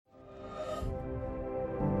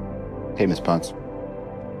Hey, Miss Ponce.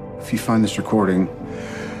 If you find this recording,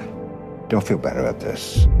 don't feel bad about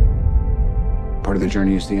this. Part of the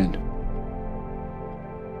journey is the end.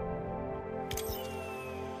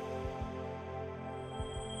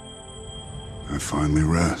 I finally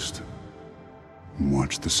rest and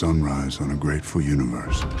watch the sunrise on a grateful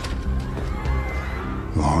universe.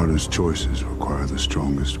 The hardest choices require the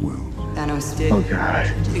strongest will. Thanos did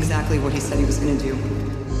exactly what he said he was going to do.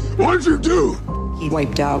 What'd you do? He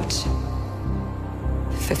wiped out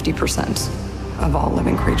 50% of all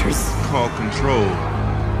living creatures. Call control.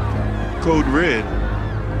 Code red.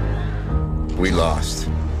 We lost.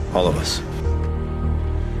 All of us.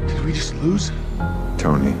 Did we just lose?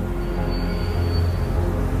 Tony,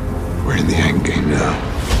 we're in the Endgame now.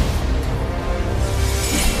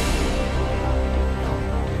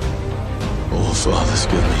 Oh, Father's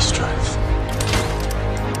give me strength.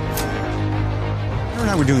 Her and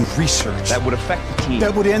I were doing research. That would affect the team.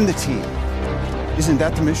 That would end the team. Isn't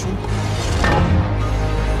that the mission?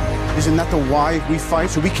 Isn't that the why we fight?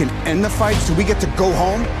 So we can end the fight? So we get to go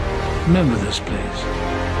home? Remember this place.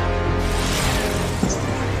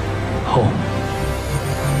 Home.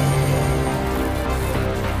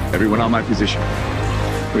 Everyone on my position.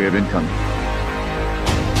 We have incoming.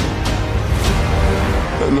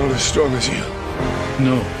 I'm not as strong as you.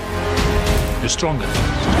 No. You're stronger.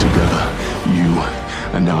 Together, you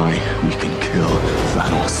and I, we can kill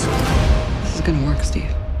Thanos. This is going to work,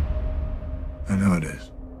 Steve. I know it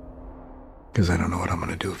is. Because I don't know what I'm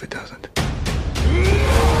going to do if it doesn't.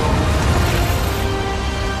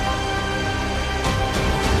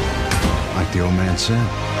 Like the old man said.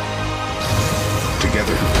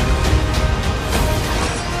 Together.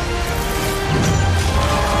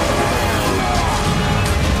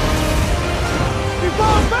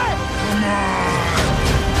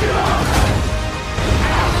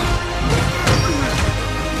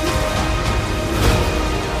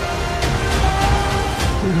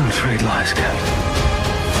 We're gonna trade lives, Captain.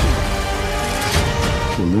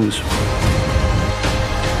 We'll lose.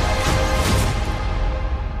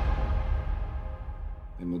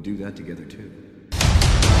 And we'll do that together, too.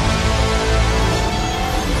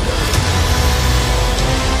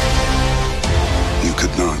 You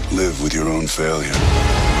could not live with your own failure.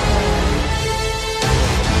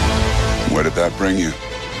 Where did that bring you?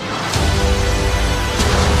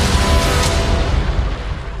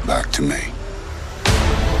 Back to me.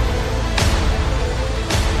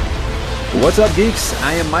 What's up, geeks?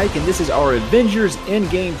 I am Mike, and this is our Avengers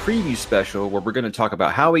Endgame preview special where we're going to talk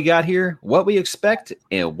about how we got here, what we expect,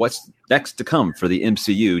 and what's next to come for the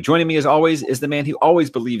MCU. Joining me, as always, is the man who always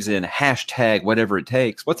believes in hashtag whatever it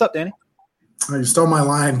takes. What's up, Danny? Oh, you stole my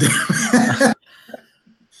line.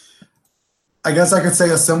 I guess I could say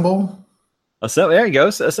assemble. There you go.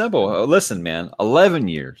 Assemble. Listen, man, 11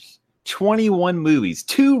 years, 21 movies,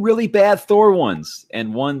 2 really bad Thor ones,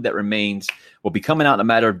 and one that remains will be coming out in a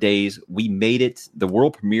matter of days. We made it. The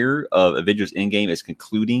world premiere of Avengers Endgame is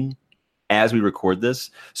concluding as we record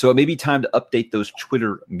this. So it may be time to update those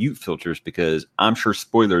Twitter mute filters because I'm sure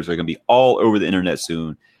spoilers are going to be all over the internet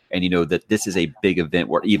soon. And you know that this is a big event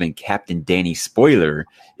where even Captain Danny Spoiler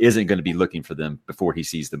isn't going to be looking for them before he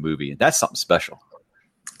sees the movie. And that's something special.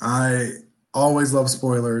 I always love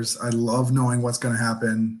spoilers. I love knowing what's going to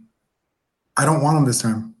happen. I don't want them this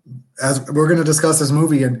time. As we're going to discuss this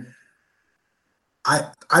movie, and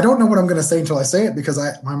I don't know what I'm going to say until I say it because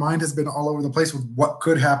my mind has been all over the place with what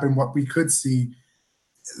could happen, what we could see.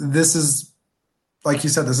 This is, like you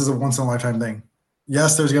said, this is a once-in-a-lifetime thing.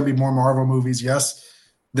 Yes, there's going to be more Marvel movies. Yes,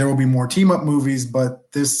 there will be more team-up movies,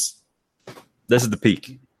 but this is the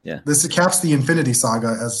peak. Yeah, this caps the Infinity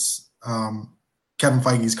Saga, as Kevin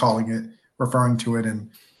Feige is calling it, referring to it,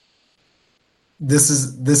 and this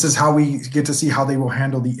is how we get to see how they will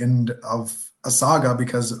handle the end of a saga,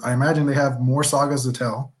 because I imagine they have more sagas to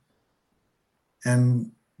tell.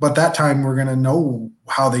 But that time we're going to know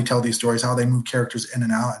how they tell these stories, how they move characters in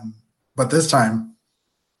and out. But this time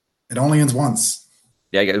it only ends once.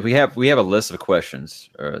 Yeah, guys, we have a list of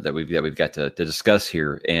questions that we've got to discuss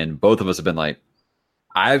here, and both of us have been like,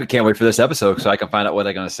 I can't wait for this episode so I can find out what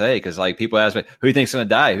they're going to say. Because like people ask me, who do you think's going to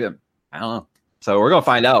die? I don't know. So we're going to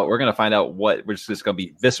find out. We're going to find out what we're just going to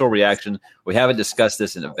be visceral reaction. We haven't discussed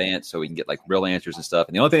this in advance, so we can get like real answers and stuff.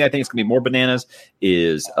 And the only thing I think is going to be more bananas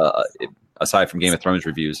is, aside from Game of Thrones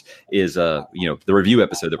reviews, is the review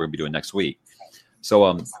episode that we're going to be doing next week.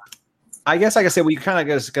 So I guess, like I said, we kind of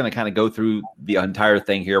just going to go through the entire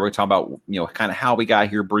thing here. We're talking about kind of how we got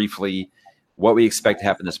here briefly, what we expect to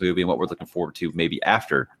happen in this movie, and what we're looking forward to maybe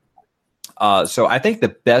after. So I think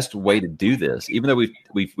the best way to do this, even though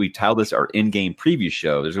we've titled this our in-game preview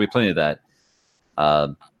show, there's going to be plenty of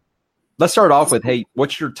that. let's start off with, hey,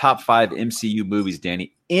 what's your top 5 MCU movies,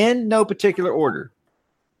 Danny? In no particular order.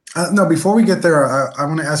 No, before we get there, I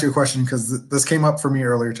want to ask you a question because this came up for me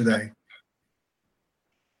earlier today.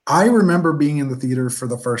 I remember being in the theater for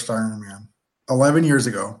the first Iron Man 11 years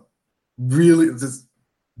ago. Really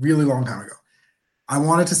long time ago. I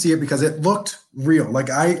wanted to see it because it looked real. Like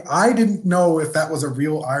I didn't know if that was a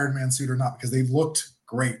real Iron Man suit or not because they looked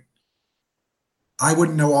great. I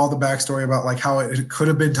wouldn't know all the backstory about like how it could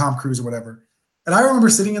have been Tom Cruise or whatever. And I remember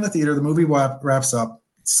sitting in the theater, the movie wraps up,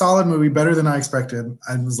 solid movie, better than I expected.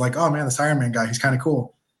 I was like, oh man, this Iron Man guy, he's kind of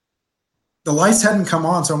cool. The lights hadn't come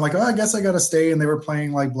on, so I'm like, oh, I guess I got to stay. And they were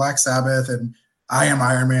playing like Black Sabbath and I Am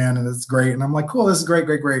Iron Man, and it's great. And I'm like, cool, this is great.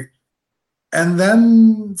 And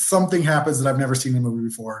then something happens that I've never seen in a movie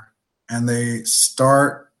before. And they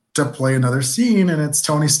start to play another scene, and it's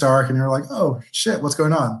Tony Stark, and you're like, oh, shit, what's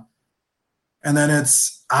going on? And then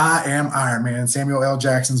it's I Am Iron Man, Samuel L.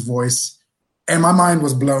 Jackson's voice. And my mind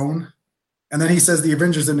was blown. And then he says the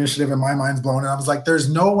Avengers Initiative, and my mind's blown. And I was like, there's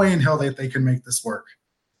no way in hell that they can make this work.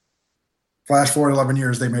 Flash forward 11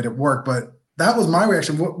 years, they made it work. But that was my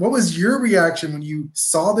reaction. What was your reaction when you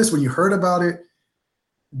saw this, when you heard about it?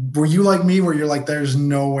 Were you like me where you're like, there's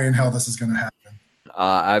no way in hell this is going to happen?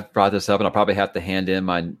 I've brought this up, and I'll probably have to hand in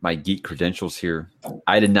my geek credentials here.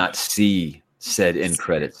 I did not see said end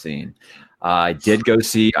credit scene. I did go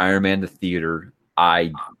see Iron Man in the theater.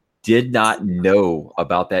 I did not know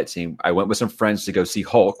about that scene. I went with some friends to go see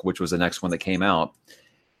Hulk, which was the next one that came out.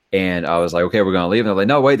 And I was like, okay, we're going to leave. And they're like,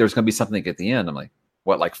 no, wait, there's going to be something at the end. I'm like,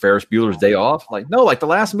 what, like Ferris Bueller's Day Off? Like, no, like the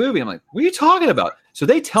last movie. I'm like, what are you talking about? So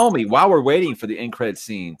they tell me while we're waiting for the end credit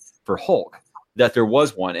scene for Hulk that there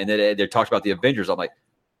was one. And then they talked about the Avengers. I'm like,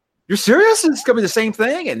 you're serious? It's going to be the same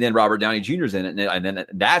thing? And then Robert Downey Jr.'s in it. And then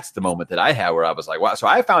that's the moment that I had where I was like, wow. So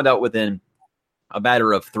I found out within a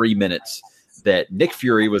matter of 3 minutes that Nick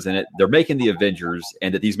Fury was in it. They're making the Avengers,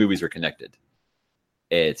 and that these movies are connected.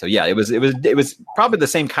 And so, yeah, it was probably the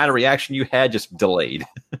same kind of reaction you had, just delayed.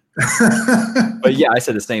 But yeah, I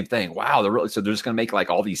said the same thing. Wow, so they're just going to make like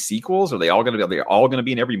all these sequels? Are they all going to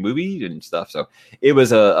be in every movie and stuff? So it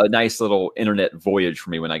was a nice little internet voyage for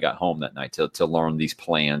me when I got home that night to learn these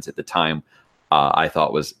plans. At the time, I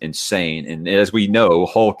thought was insane. And as we know,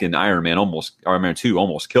 Hulk and Iron Man 2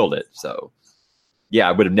 almost killed it. So yeah,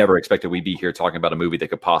 I would have never expected we'd be here talking about a movie that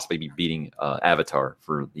could possibly be beating Avatar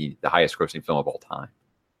for the highest grossing film of all time.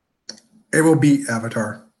 It will beat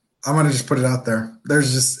Avatar. I'm going to just put it out there. I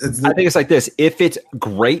think it's like this. If it's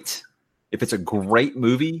a great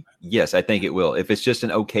movie, yes, I think it will. If it's just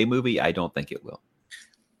an okay movie, I don't think it will.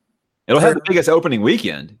 It'll have the biggest opening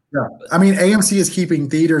weekend. Yeah. I mean, AMC is keeping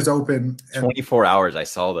theaters open. 24 hours. I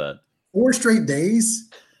saw that. 4 straight days.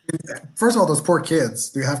 First of all, those poor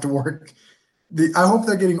kids, they have to work. I hope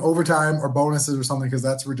they're getting overtime or bonuses or something, because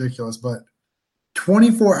that's ridiculous. But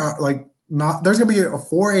 24 hours, there's going to be a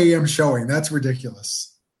 4 a.m. showing. That's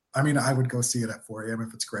ridiculous. I mean, I would go see it at 4 a.m.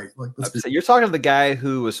 if it's great. You're talking to the guy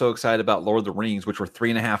who was so excited about Lord of the Rings, which were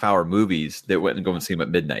 3.5 hour movies that went and go and see them at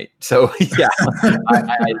midnight. So yeah,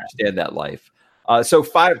 I understand that life. So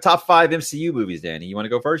top 5 MCU movies, Danny. You want to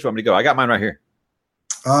go first? You want me to go? I got mine right here.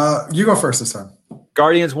 You go first this time.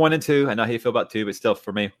 Guardians 1 and 2. I know how you feel about 2, but still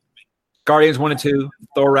for me. Guardians 1 and 2,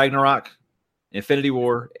 Thor Ragnarok, Infinity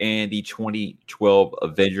War, and the 2012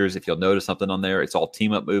 Avengers. If you'll notice something on there, it's all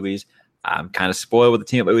team-up movies. I'm kind of spoiled with the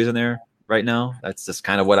team-up movies in there right now. That's just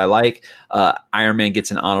kind of what I like. Iron Man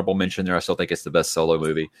gets an honorable mention there. I still think it's the best solo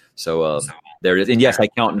movie. So there it is. And yes, I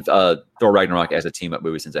count Thor Ragnarok as a team-up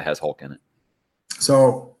movie since it has Hulk in it.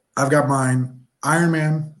 So I've got mine. Iron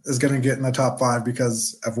Man is going to get in the top 5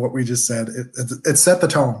 because of what we just said. It set the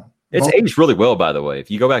tone. It's aged really well, by the way. If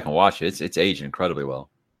you go back and watch it, it's aged incredibly well.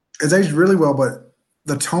 It's aged really well, but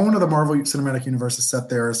the tone of the Marvel Cinematic Universe is set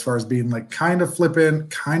there as far as being like kind of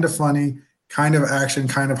flippant, kind of funny, kind of action,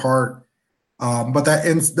 kind of heart. But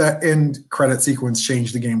that end credit sequence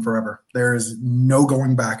changed the game forever. There is no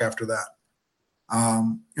going back after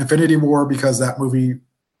that. Infinity War, because that movie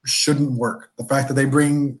shouldn't work. The fact that they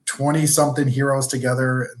bring 20-something heroes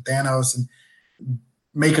together, Thanos, and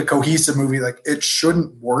make a cohesive movie, like it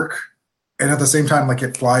shouldn't work. And at the same time, like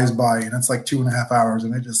it flies by, and it's like 2.5 hours,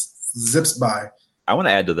 and it just zips by. I want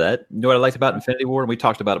to add to that. You know what I liked about Infinity War, and we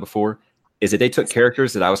talked about it before, is that they took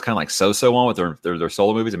characters that I was kind of like so on with their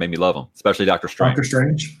solo movies and made me love them, especially Doctor Strange. Doctor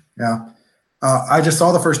Strange, yeah. I just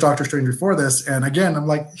saw the first Doctor Strange before this, and again, I'm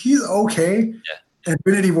like, he's okay. Yeah.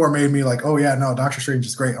 Infinity War made me like, oh yeah, no, Doctor Strange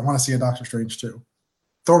is great. I want to see a Doctor Strange too.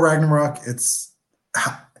 Thor Ragnarok,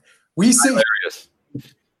 we say hilarious.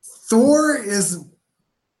 Thor is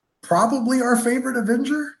probably our favorite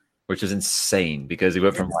Avenger. which is insane because he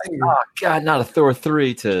went from like, oh God, not a Thor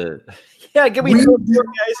 3 to yeah, give me Thor 4,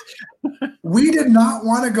 guys. We did not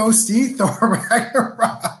want to go see Thor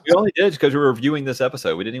Ragnarok. We only did because we were reviewing this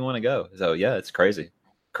episode. We didn't even want to go. So yeah, it's crazy.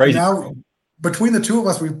 Crazy. Now, between the two of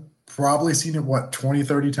us, we've probably seen it, what, 20,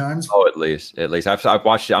 30 times? Oh, at least. I've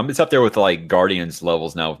watched it. It's up there with like Guardians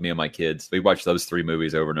levels now with me and my kids. We watched those 3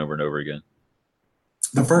 movies over and over and over again.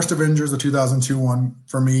 The first Avengers, the 2002 one,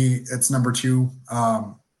 for me, it's number 2.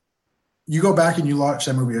 You go back and you watch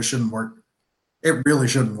that movie, it shouldn't work. It really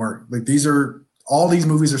shouldn't work. Like all these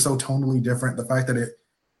movies are so tonally different. The fact that it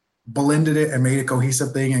blended it and made a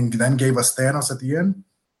cohesive thing and then gave us Thanos at the end,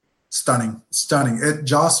 stunning.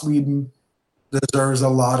 Joss Whedon deserves a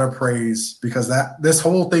lot of praise because this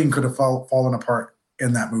whole thing could have fallen apart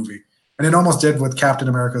in that movie. And it almost did with Captain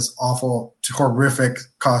America's awful, horrific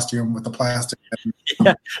costume with the plastic.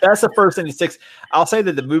 Yeah, that's the first thing that sticks. I'll say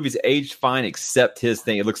that the movie's aged fine except his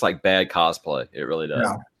thing. It looks like bad cosplay. It really does.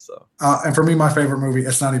 Yeah. So, and for me, my favorite movie,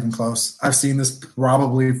 it's not even close. I've seen this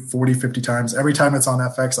probably 40, 50 times. Every time it's on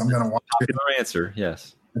FX, I'm going to watch it. Popular answer,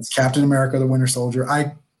 yes. It's Captain America, the Winter Soldier.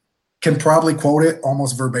 I can probably quote it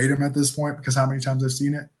almost verbatim at this point because how many times I've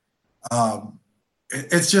seen it.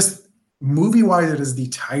 It's just, movie-wise, it is the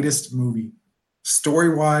tightest movie.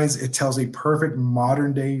 Story-wise, it tells a perfect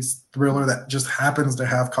modern-day thriller that just happens to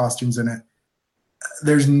have costumes in it.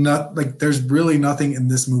 There's really nothing in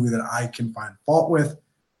this movie that I can find fault with.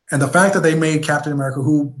 And the fact that they made Captain America,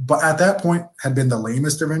 who but at that point had been the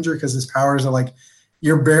lamest Avenger because his powers are like,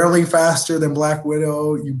 you're barely faster than Black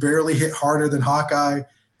Widow, you barely hit harder than Hawkeye.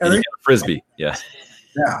 And you got a Frisbee, yeah.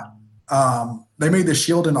 Yeah. They made the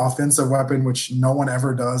shield an offensive weapon, which no one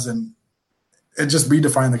ever does, and it just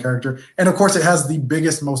redefined the character. And of course, it has the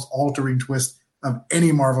biggest, most altering twist of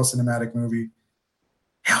any Marvel Cinematic movie.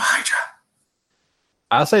 Hail Hydra.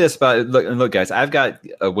 I'll say this about it. Look, guys, I've got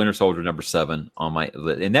a Winter Soldier number 7 on my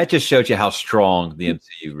list, and that just shows you how strong the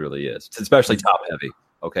MCU really is, especially top heavy.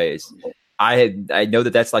 Okay, I know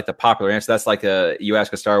that's like the popular answer. That's like you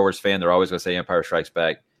ask a Star Wars fan, they're always going to say Empire Strikes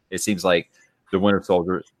Back. It seems like the Winter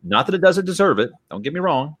Soldier, not that it doesn't deserve it. Don't get me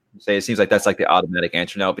wrong. Say it seems like that's like the automatic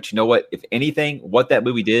answer now. But you know what? If anything, what that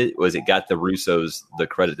movie did was it got the Russos the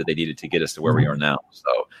credit that they needed to get us to where we are now.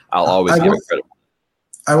 So I'll always give it credit.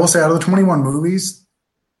 I will say, out of the 21 movies,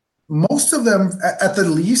 most of them, at the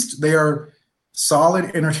least, they are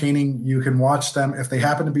solid, entertaining. You can watch them. If they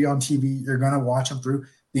happen to be on TV, you're going to watch them through.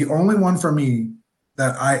 The only one for me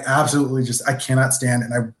that I absolutely I cannot stand,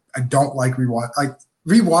 and I don't like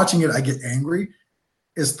rewatching it, I get angry,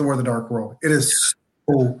 is Thor: The Dark World. It is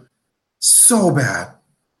so bad.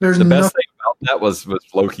 There's the best thing about that was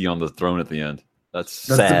Loki on the throne at the end. That's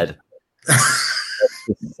sad.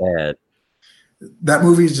 That's sad. That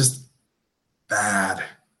movie is just bad.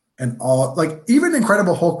 And all, like, even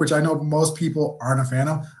Incredible Hulk, which I know most people aren't a fan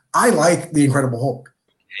of, I like the Incredible Hulk.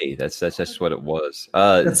 Hey, that's just what it was.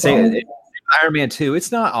 Iron Man 2,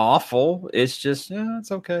 it's not awful. It's just,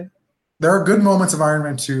 it's okay. There are good moments of Iron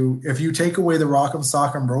Man 2. If you take away the Rock'em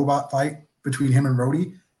Sock'em robot fight between him and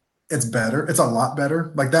Rhodey, it's better. It's a lot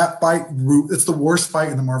better. Like, that fight, it's the worst fight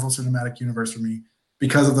in the Marvel Cinematic Universe for me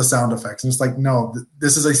because of the sound effects. And it's like, no,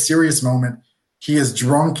 this is a serious moment. He is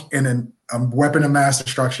drunk in a weapon of mass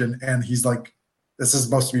destruction, and he's like, this is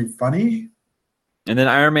supposed to be funny. And then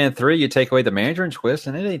Iron Man 3, you take away the Mandarin twist,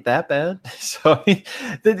 and it ain't that bad. So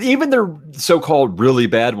even the so-called really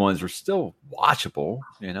bad ones are still watchable.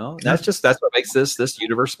 You know, that's what makes this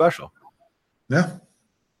universe special. Yeah.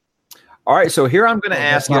 All right, so here I'm going to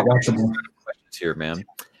ask you questions here, man.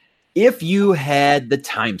 If you had the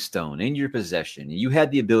time stone in your possession, and you had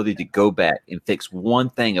the ability to go back and fix one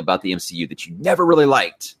thing about the MCU that you never really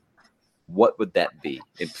liked, what would that be?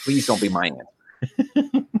 And please don't be my answer.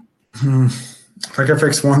 If I could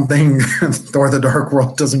fix one thing, Thor: The Dark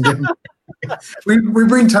World doesn't get me. we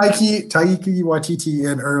bring Taiki Waititi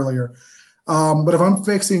in earlier. But if I'm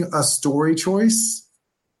fixing a story choice,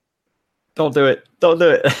 don't do it.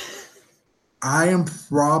 I am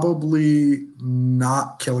probably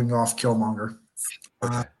not killing off Killmonger.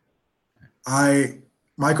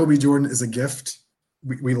 Michael B. Jordan is a gift.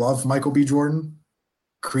 We love Michael B. Jordan.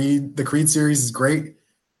 The Creed series is great.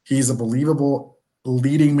 He's a believable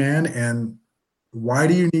leading man. And why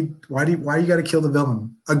you got to kill the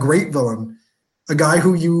villain? A great villain, a guy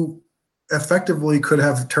who you effectively could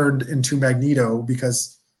have turned into Magneto,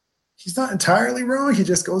 because he's not entirely wrong. He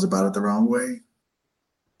just goes about it the wrong way.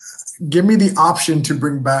 Give me the option to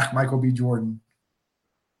bring back Michael B. Jordan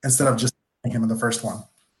instead of just him in the first one.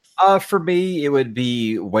 For me, it would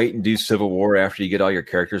be wait and do Civil War after you get all your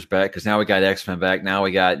characters back, because now we got X-Men back. Now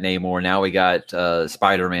we got Namor. Now we got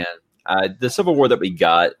Spider-Man. The Civil War that we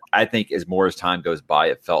got, I think, as time goes by,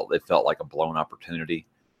 it felt like a blown opportunity.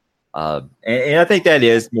 And I think that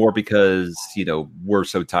is more because, we're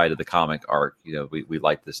so tied to the comic arc. We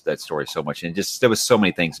like that story so much, and just there was so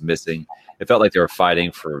many things missing. It felt like they were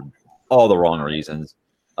fighting for all the wrong reasons.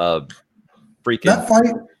 That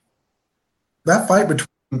fight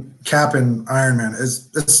between Cap and Iron Man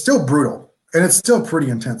it's still brutal, and it's still pretty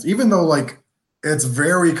intense, even though like it's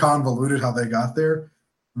very convoluted how they got there.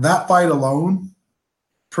 That fight alone,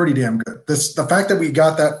 pretty damn good. The fact that we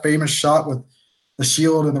got that famous shot with the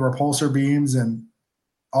shield and the repulsor beams and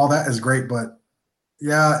all that is great. But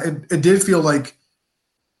yeah, it did feel like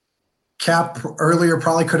Cap earlier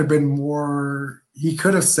probably could have been more. He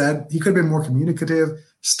could have been more communicative.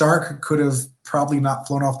 Stark could have probably not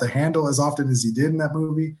flown off the handle as often as he did in that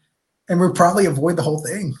movie, and would probably avoid the whole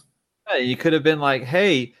thing. Yeah, you could have been like,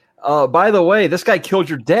 hey, by the way, this guy killed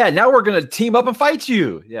your dad. Now we're going to team up and fight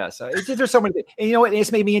you. Yeah, so there's so many. And you know what?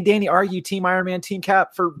 It's made me and Danny argue Team Iron Man, Team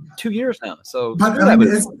Cap for 2 years now. So, but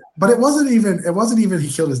it wasn't even he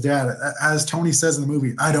killed his dad. As Tony says in the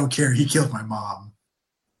movie, I don't care. He killed my mom.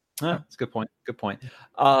 That's a good point. Good point.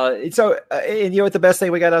 And you know what? The best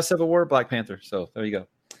thing we got out of Civil War, Black Panther. So there you go.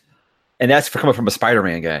 And that's coming from a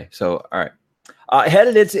Spider-Man guy. So all right,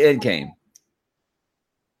 headed into Endgame.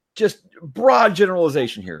 Just broad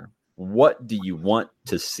generalization here. What do you want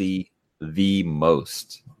to see the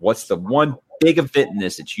most? What's the one big event in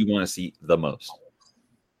this that you want to see the most?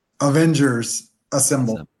 Avengers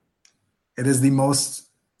Assemble. It is the most,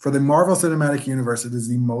 for the Marvel Cinematic Universe, it is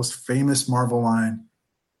the most famous Marvel line.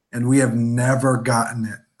 And we have never gotten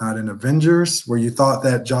it. Not in Avengers, where you thought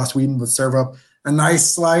that Joss Whedon would serve up a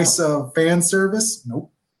nice slice of fan service.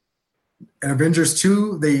 Nope. In Avengers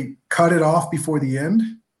 2, they cut it off before the end,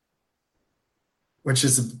 which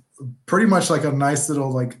is pretty much like a nice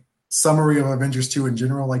little like summary of Avengers 2 in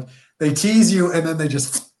general. Like they tease you and then they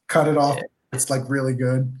just cut it off. It's like really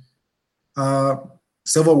good.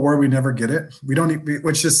 Civil War, we never get it. We don't,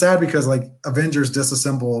 which is sad because like Avengers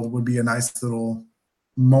Disassembled would be a nice little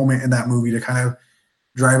moment in that movie to kind of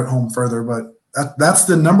drive it home further. But that's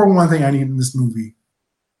the number one thing I need in this movie.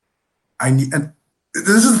 And this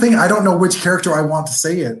is the thing. I don't know which character I want to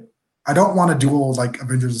say it. I don't want a dual like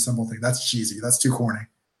Avengers Assemble thing. That's cheesy. That's too corny.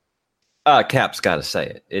 Cap's got to say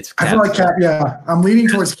it. It's I feel like Cap. Yeah, I'm leaning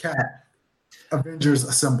towards Cap. Avengers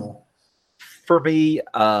Assemble. For me,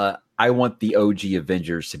 I want the OG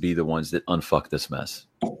Avengers to be the ones that unfuck this mess.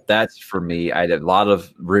 That's for me. I had a lot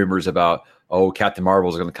of rumors about, Captain Marvel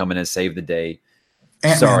is going to come in and save the day.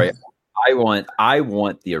 Ant-Man. Sorry, I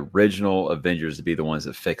want the original Avengers to be the ones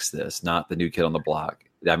that fix this, not the new kid on the block.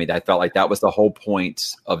 I mean, I felt like that was the whole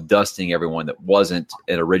point of dusting everyone that wasn't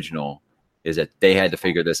an original, is that they had to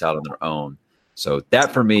figure this out on their own. So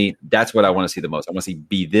that for me, that's what I want to see the most. I want to see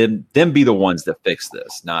them be the ones that fix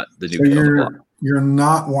this, not the new kid on the block. You're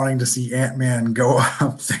not wanting to see Ant-Man go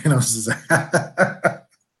up Thanos' ass.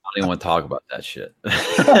 I don't even want to talk about that shit.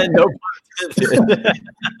 No.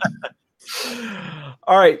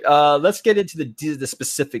 All right, let's get into the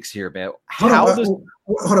specifics here, man. Hold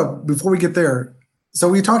up, before we get there. So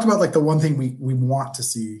we talked about like the one thing we want to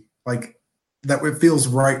see, like that it feels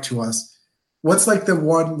right to us. What's like the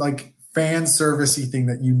one like fan servicey thing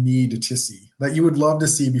that you need to see, that you would love to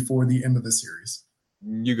see before the end of the series?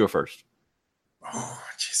 You go first. Oh,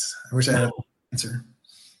 Jesus. I wish I had an answer.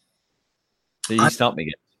 You stumped me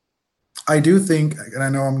again. I do think, and I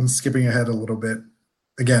know I'm skipping ahead a little bit.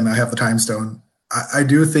 Again, I have the time stone. I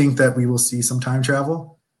do think that we will see some time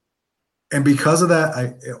travel. And because of that,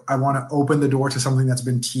 I want to open the door to something that's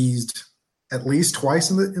been teased at least twice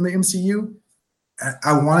in the MCU.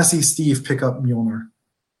 I want to see Steve pick up Mjolnir.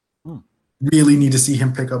 Really need to see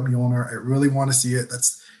him pick up Mjolnir. I really want to see it.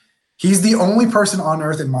 He's the only person on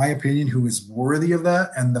Earth, in my opinion, who is worthy of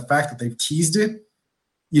that. And the fact that they've teased it,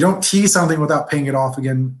 you don't tease something without paying it off.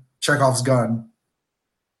 Again, Chekhov's gun.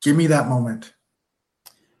 Give me that moment.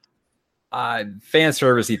 Fan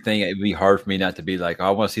servicey thing, it'd be hard for me not to be like, I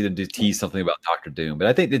want to see them tease something about Doctor Doom. But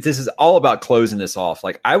I think that this is all about closing this off.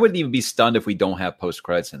 Like, I wouldn't even be stunned if we don't have post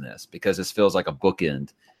credits in this, because this feels like a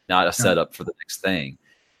bookend, not a setup for the next thing.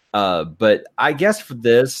 But I guess for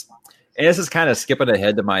this, and this is kind of skipping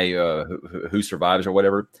ahead to my Who Survives or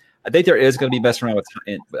whatever, I think there is going to be messing around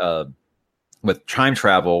with time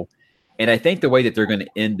travel. And I think the way that they're going to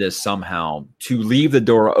end this somehow, to leave the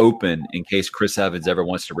door open in case Chris Evans ever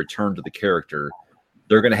wants to return to the character,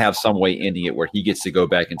 they're going to have some way ending it where he gets to go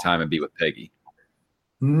back in time and be with Peggy.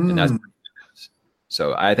 And that's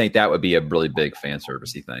so I think that would be a really big fan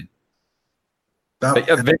servicey thing.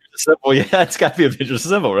 Avengers Assemble, yeah, it's got to be Avengers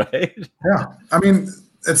Assemble, right? Yeah, I mean,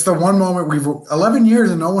 it's the one moment 11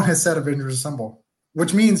 years and no one has said Avengers Assemble,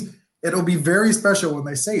 which means it'll be very special when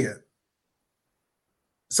they say it.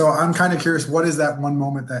 So I'm kind of curious, what is that one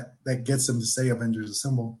moment that gets them to say Avengers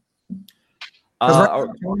Assemble? Because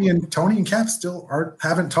Tony and Cap still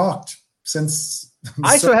haven't talked since.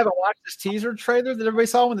 I still haven't watched this teaser trailer that everybody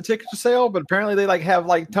saw when the tickets were sale, but apparently they have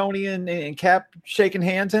Tony and Cap shaking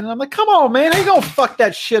hands in, and I'm like, come on, man, they gonna fuck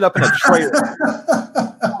that shit up in a trailer.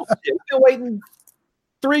 We've been waiting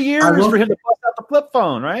 3 years for him to bust out the flip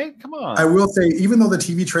phone, right? Come on. I will say, even though the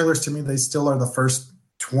TV trailers to me, they still are the first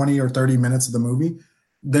 20 or 30 minutes of the movie,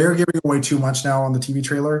 they're giving away too much now on the TV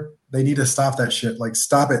trailer. They need to stop that shit.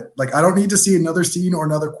 Stop it. I don't need to see another scene or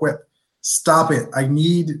another quip. Stop it. I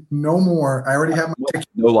need no more. I already have my ticket.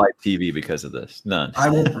 No live TV because of this. None.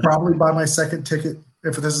 I will probably buy my second ticket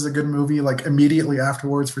if this is a good movie, immediately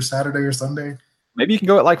afterwards for Saturday or Sunday. Maybe you can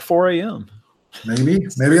go at 4 a.m. Maybe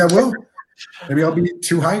I will. Maybe I'll be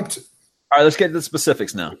too hyped. All right, let's get to the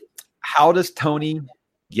specifics now. How does Tony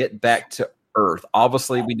get back to Earth?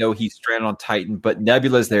 Obviously, we know he's stranded on Titan, but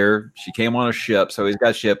Nebula's there. She came on a ship, so he's got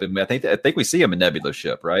a ship, and I think we see him in Nebula's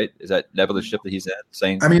ship, right? Is that Nebula's ship that he's at?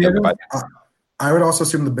 I would also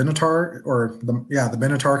assume the Benatar, the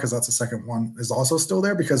Benatar, because that's the second one, is also still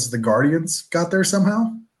there because the Guardians got there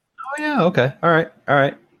somehow. Oh yeah, okay, all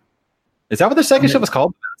right. Is that what the second ship was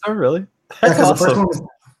called? Benatar, really? Because the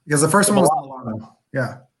first one was the Milano.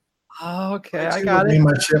 Yeah. Oh, okay, I got it. Name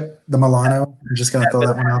my ship the Milano. I'm just gonna throw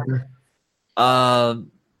that one out there.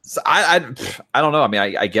 So I don't know. I mean,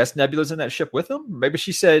 I guess Nebula's in that ship with him. Maybe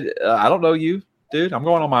she said, I don't know you, dude. I'm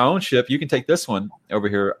going on my own ship. You can take this one over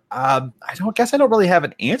here. I don't really have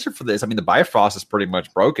an answer for this. I mean, the Bifrost is pretty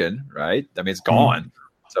much broken, right? I mean, it's gone.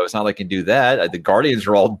 So it's not like he can do that. The Guardians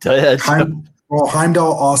are all dead.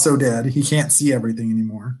 Heimdall also dead. He can't see everything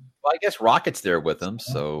anymore. Well, I guess Rocket's there with him.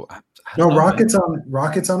 So Rocket's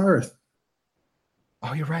on Earth.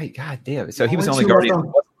 Oh, you're right. God damn it. So he was the only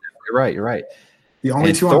Guardian. You're right. The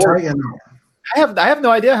only two on Titan. I have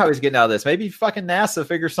no idea how he's getting out of this. Maybe fucking NASA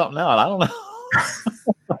figures something out. I don't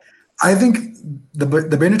know. I think the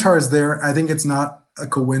Benatar is there. I think it's not a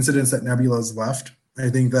coincidence that Nebula's left. I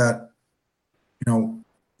think that,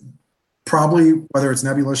 probably whether it's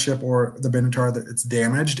Nebula's ship or the Benatar, that it's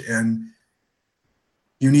damaged, and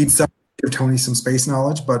you need some give Tony some space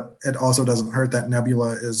knowledge, but it also doesn't hurt that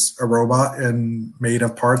Nebula is a robot and made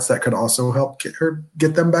of parts that could also help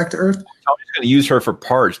get them back to Earth. Tony's going to use her for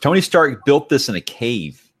parts. Tony Stark built this in a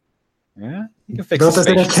cave. Yeah, you can fix built this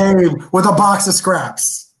in a cave with a box of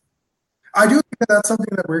scraps. I do think that's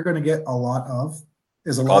something that we're going to get a lot of.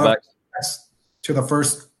 Is a lot of to the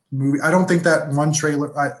first movie. I don't think that one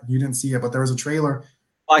trailer. You didn't see it, but there was a trailer.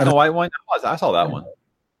 Black and white one. I saw that one.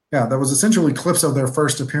 Yeah, that was essentially clips of their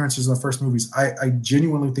first appearances in the first movies. I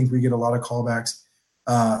genuinely think we get a lot of callbacks.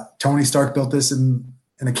 Tony Stark built this in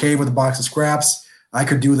a cave with a box of scraps. I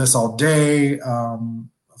could do this all day.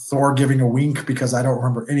 Thor giving a wink because I don't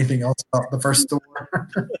remember anything else about the first Thor.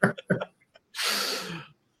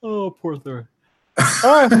 Oh, poor Thor.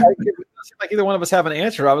 All right. It seemed like either one of us have an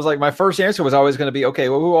answer. I was like, my first answer was always going to be, okay,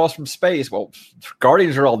 well, who else from space? Well,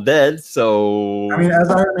 Guardians are all dead, so... I mean, as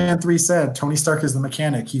Iron Man 3 said, Tony Stark is the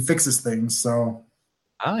mechanic. He fixes things, so...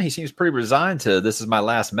 He seems pretty resigned to this is my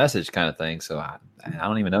last message kind of thing, so I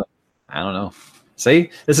don't even know. I don't know. See?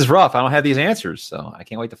 This is rough. I don't have these answers, so I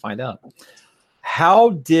can't wait to find out. How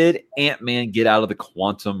did Ant-Man get out of the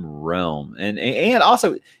quantum realm? And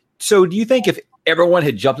also, so do you think if everyone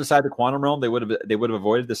had jumped inside the quantum realm, they would have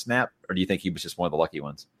avoided the snap, or do you think he was just one of the lucky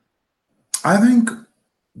ones? I think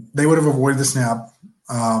they would have avoided the snap.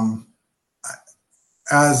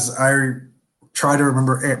 As I try to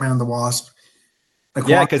remember Ant-Man and the Wasp.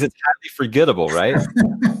 Because it's highly forgettable, right?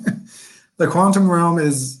 The quantum realm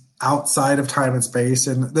is outside of time and space,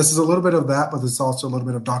 and this is a little bit of that, but it's also a little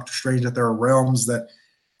bit of Doctor Strange, that there are realms that,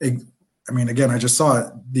 again, I just saw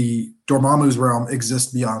it. The Dormammu's realm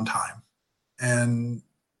exists beyond time. And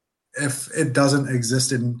if it doesn't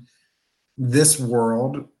exist in this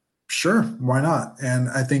world, sure, why not? And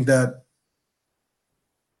I think that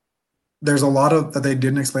there's a lot of that they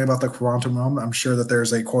didn't explain about the quantum realm. I'm sure that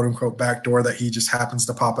there's a quote unquote back door that he just happens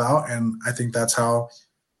to pop out. And I think that's how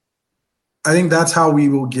we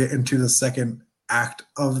will get into the second act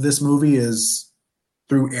of this movie, is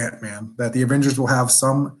through Ant-Man, that the Avengers will have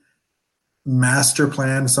some master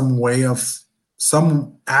plan, some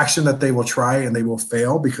action that they will try and they will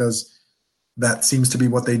fail, because that seems to be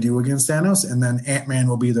what they do against Thanos. And then Ant-Man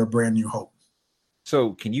will be their brand new hope.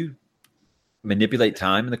 So can you manipulate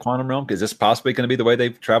time in the quantum realm? Is this possibly going to be the way they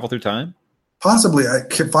travel through time? Possibly.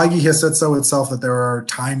 Feige has said so itself, that there are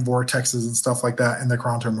time vortexes and stuff like that in the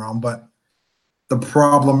quantum realm. But The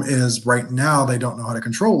problem is right now they don't know how to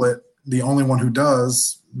control it. The only one who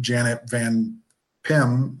does, Janet Van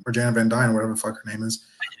Pym or Janet Van Dyne or whatever the fuck her name is.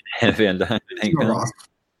 Van Dyne.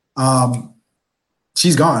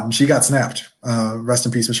 She's gone. She got snapped. Rest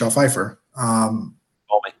in peace, Michelle Pfeiffer.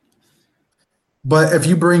 But if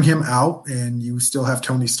you bring him out and you still have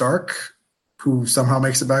Tony Stark, who somehow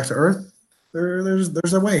makes it back to Earth,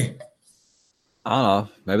 there's a way. I don't know.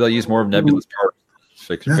 Maybe they'll use more of Nebula's parts.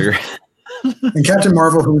 Figure. And Captain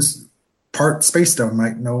Marvel, who's part Space Stone,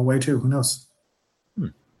 might know a way too. Who knows?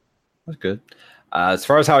 That's good. As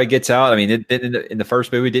far as how he gets out, I mean, in the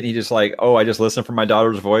first movie, didn't he just like, oh, I just listened for my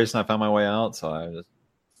daughter's voice and I found my way out? So I just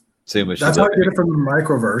assume that's how I did it from the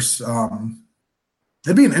microverse.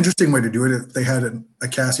 It'd be an interesting way to do it if they had a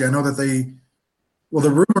Cassie. I know that the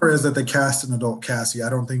rumor is that they cast an adult Cassie. I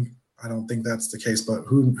don't think that's the case, but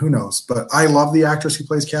who knows? But I love the actress who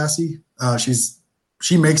plays Cassie.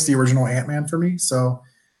 She makes the original Ant-Man for me, so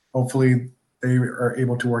hopefully they are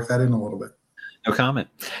able to work that in a little bit. No comment.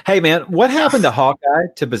 Hey, man, what happened to Hawkeye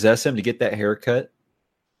to possess him to get that haircut?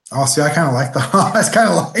 Oh, see, I kind of like I kind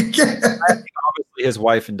of like it. I think obviously his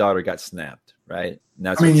wife and daughter got snapped, right? And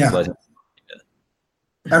that's let him.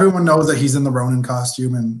 Everyone knows that he's in the Ronin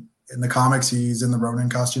costume, and in the comics, he's in the Ronin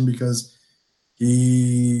costume because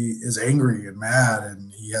he is angry and mad,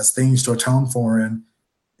 and he has things to atone for. And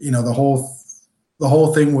the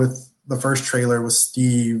whole thing with the first trailer was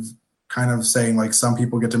Steve kind of saying like some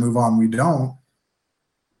people get to move on, we don't.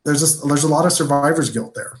 There's a lot of survivor's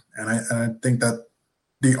guilt there, and I think that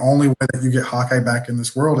the only way that you get Hawkeye back in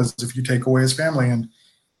this world is if you take away his family, and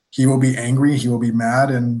he will be angry, he will be mad,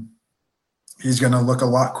 and he's going to look a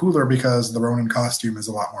lot cooler because the Ronin costume is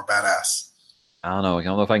a lot more badass. I don't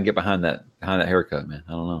know if I can get behind that haircut, man.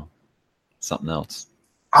 I don't know. Something else.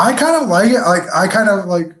 I kind of like it. I kind of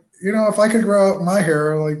like, if I could grow out my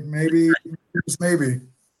hair, like maybe.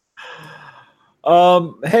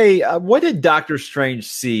 Hey, what did Doctor Strange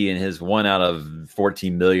see in his 1 out of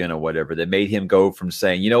 14 million or whatever that made him go from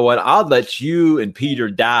saying, you know what, I'll let you and Peter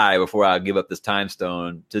die before I give up this time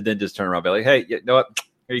stone, to then just turn around and be like, hey, you know what?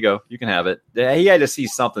 Here you go. You can have it. He had to see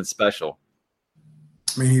something special.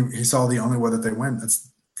 I mean, he saw the only way that they win. It's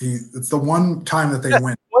the one time that they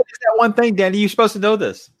win. What is that one thing, Danny? You're supposed to know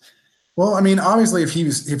this. Well, I mean, obviously, if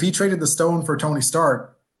he traded the stone for Tony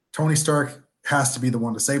Stark has to be the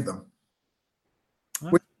one to save them.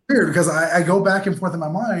 Which is weird because I go back and forth in my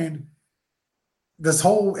mind. This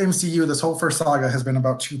whole MCU, this whole first saga has been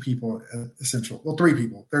about two people, essentially. Well, three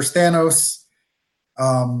people. There's Thanos,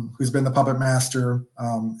 who's been the puppet master,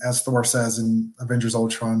 as Thor says in Avengers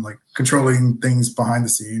Ultron, like controlling things behind the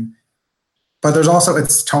scene. But there's also,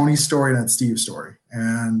 it's Tony's story and it's Steve's story.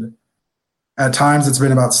 And at times it's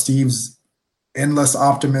been about Steve's endless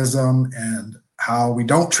optimism and how we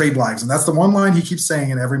don't trade lives. And that's the one line he keeps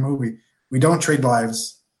saying in every movie. We don't trade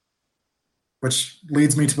lives, which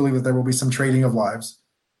leads me to believe that there will be some trading of lives.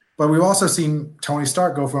 But we've also seen Tony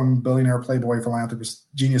Stark go from billionaire, playboy, philanthropist,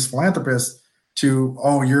 genius philanthropist to,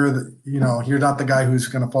 oh, you're not the guy who's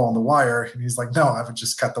going to fall on the wire. And he's like, no, I've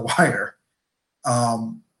just cut the wire.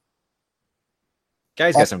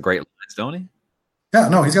 Guy's got some great lines, don't he? Yeah,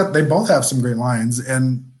 no, they both have some great lines.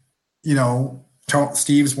 And,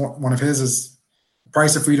 Steve's one of his is,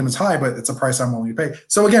 price of freedom is high, but it's a price I'm willing to pay.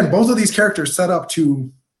 So again, both of these characters set up to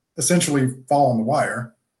essentially fall on the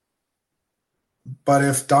wire. But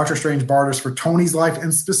if Doctor Strange barters for Tony's life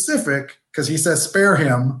in specific, because he says spare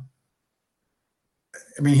him,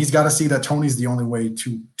 I mean, he's got to see that Tony's the only way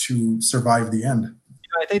to survive the end.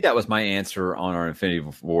 I think that was my answer on our Infinity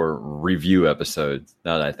War review episode.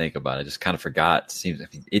 Now that I think about it, I just kind of forgot.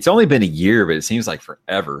 It's only been a year, but it seems like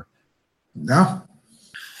forever. No.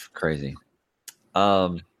 Crazy.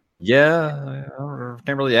 Yeah, I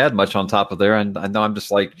can't really add much on top of there. And I know I'm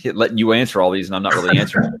just like letting you answer all these, and I'm not really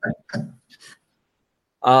answering.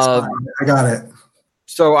 I got it.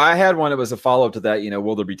 So I had one that was a follow-up to that.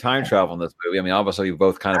 Will there be time travel in this movie? I mean, obviously, you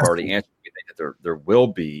both kind of already answered. We think that there will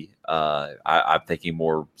be. I'm thinking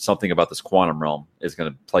more something about this quantum realm is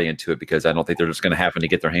going to play into it because I don't think they're just going to happen to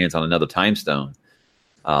get their hands on another time stone.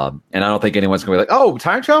 And I don't think anyone's going to be like, oh,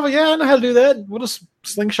 time travel? Yeah, I know how to do that. We'll just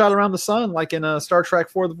slingshot around the sun like in Star Trek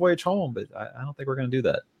 4, The Voyage Home. But I don't think we're going to do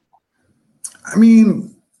that. I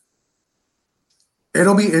mean,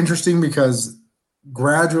 it'll be interesting because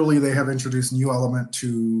gradually they have introduced new element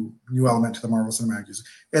to the Marvel Cinematic Universe.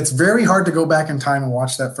 It's very hard to go back in time and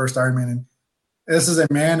watch that first Iron Man. And this is a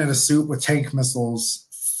man in a suit with tank missiles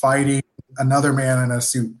fighting another man in a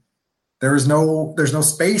suit. There's no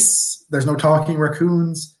space. There's no talking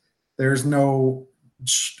raccoons. There's no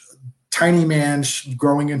tiny man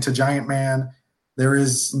growing into giant man. There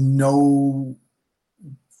is no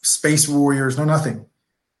space warriors, no nothing.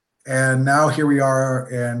 And now here we are,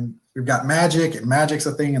 and we've got magic, and magic's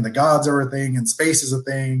a thing, and the gods are a thing, and space is a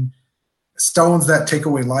thing. Stones that take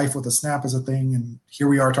away life with a snap is a thing, and here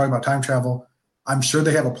we are talking about time travel. I'm sure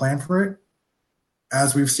they have a plan for it.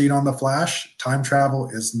 As we've seen on The Flash, time travel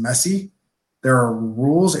is messy. There are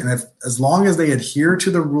rules, and as long as they adhere to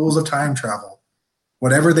the rules of time travel,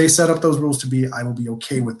 whatever they set up those rules to be, I will be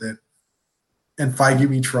okay with it. And Feige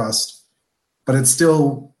we trust. But it's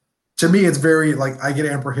still, to me, it's very, like, I get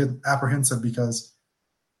apprehensive because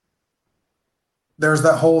there's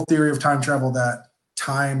that whole theory of time travel that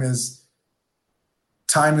time is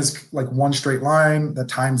like one straight line, that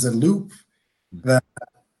time's a loop, that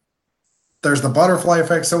there's the butterfly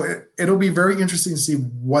effect. So it'll be very interesting to see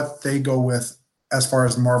what they go with as far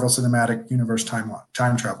as Marvel Cinematic Universe time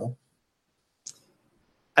travel.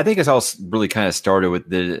 I think it's all really kind of started with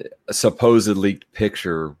the supposed leaked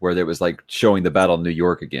picture where there was like showing the Battle of New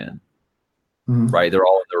York again. Mm-hmm. Right? They're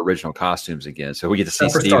all in their original costumes again. So we get to see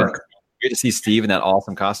Steve. We get to see Steve in that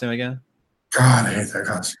awesome costume again. God, I hate that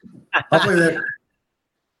costume.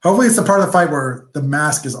 Hopefully it's the part of the fight where the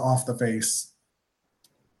mask is off the face.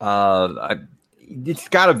 It's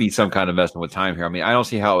got to be some kind of messing with time here. I mean, I don't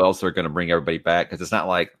see how else they're going to bring everybody back because it's not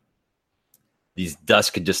like these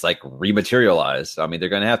dust could just like rematerialize. I mean, they're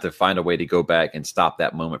going to have to find a way to go back and stop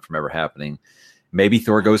that moment from ever happening. Maybe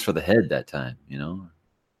Thor goes for the head that time, you know?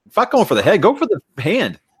 If not going for the head, go for the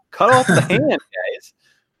hand. Cut off the hand, guys.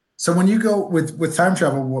 So when you go with time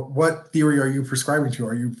travel, what theory are you prescribing to?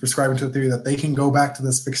 Are you prescribing to the theory that they can go back to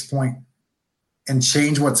this fixed point and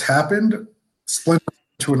change what's happened, split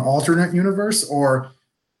to an alternate universe, or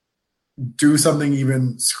do something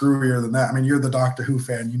even screwier than that? I mean, you're the Doctor Who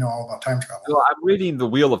fan. You know all about time travel. Well, I'm reading The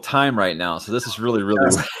Wheel of Time right now, so this is really,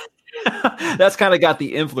 really that's kind of got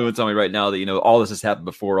the influence on me right now that, you know, all this has happened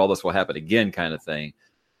before, all this will happen again kind of thing.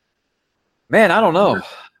 Man, I don't know.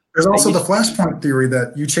 There's also the Flashpoint theory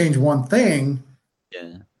that you change one thing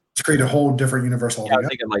to create a whole different universe altogether. Yeah, I'm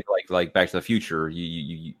thinking like Back to the Future.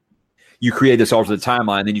 You create this alternate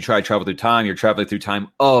timeline, then you try to travel through time. You're traveling through time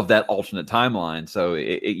of that alternate timeline. So,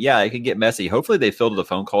 it can get messy. Hopefully, they filled a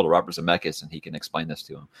phone call to Robert Zemeckis and he can explain this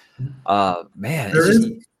to him. Man,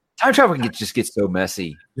 time travel just gets so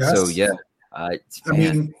messy. Yes. So, yeah. I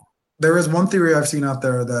mean, there is one theory I've seen out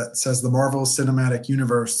there that says the Marvel Cinematic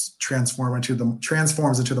Universe transforms into the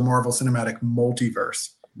Marvel Cinematic Multiverse.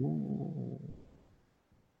 Ooh.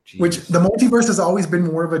 Which the multiverse has always been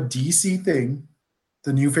more of a DC thing.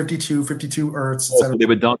 The new 52 Earths. So they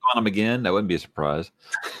would dunk on them again? That wouldn't be a surprise.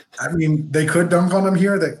 I mean, they could dunk on them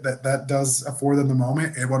here. That does afford them the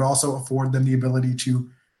moment. It would also afford them the ability to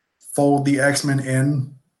fold the X-Men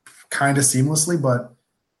in kind of seamlessly, but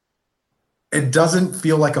it doesn't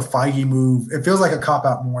feel like a Feige move. It feels like a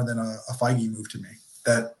cop-out more than a Feige move to me.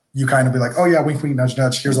 That you kind of be like, oh yeah, wink, wink, nudge,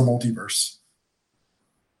 nudge. Here's a multiverse.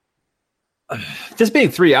 Just being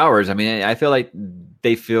 3 hours, I mean, I feel like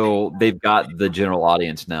they feel they've got the general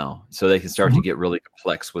audience now, so they can start to get really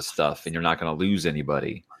complex with stuff, and you're not going to lose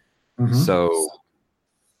anybody. Mm-hmm. So,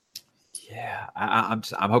 yeah,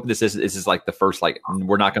 I'm hoping this is like the first, like,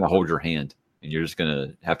 we're not going to hold your hand, and you're just going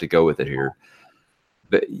to have to go with it here.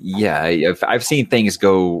 But yeah, I've seen things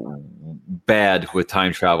go bad with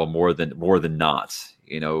time travel more than not.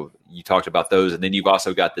 You know, you talked about those, and then you've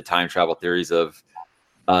also got the time travel theories of.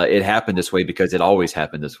 It happened this way because it always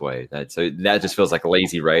happened this way. That just feels like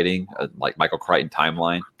lazy writing, like Michael Crichton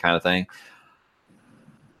timeline kind of thing.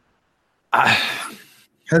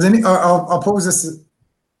 I'll pose this,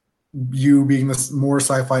 you being this more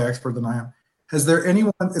sci-fi expert than I am. Is there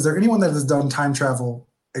anyone that has done time travel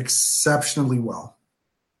exceptionally well?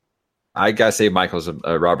 I gotta say, Robert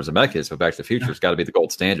Zemeckis, but Back to the Future has got to be the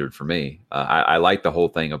gold standard for me. I like the whole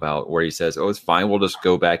thing about where he says, "Oh, it's fine, we'll just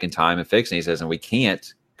go back in time and fix it." And he says, "And we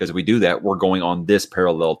can't, because if we do that, we're going on this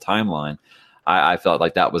parallel timeline." I felt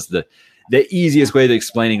like that was the easiest way to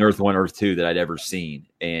explaining Earth 1, Earth 2 that I'd ever seen,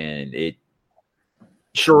 and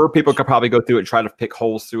sure, people could probably go through it and try to pick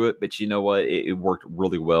holes through it, but you know what? It worked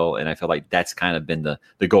really well, and I feel like that's kind of been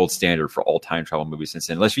the gold standard for all time travel movies since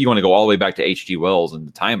then. Unless you want to go all the way back to H.G. Wells and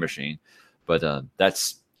the Time Machine, but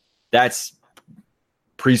that's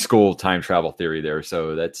preschool time travel theory there.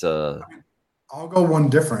 So that's I'll go one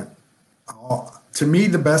different. To me,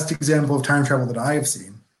 the best example of time travel that I have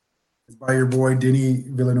seen is by your boy Denis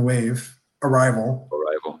Villeneuve, Arrival.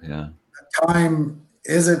 Yeah. Time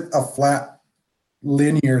isn't a flat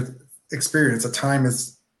linear experience. A time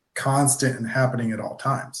is constant and happening at all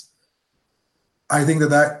times. I think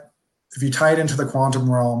that if you tie it into the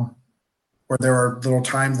quantum realm, where there are little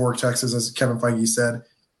time vortexes, as Kevin Feige said,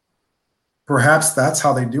 perhaps that's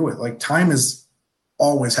how they do it. Like, time is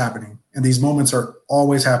always happening. And these moments are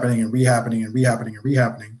always happening and rehappening and rehappening and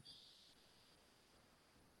rehappening.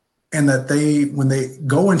 And that when they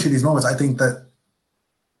go into these moments, I think that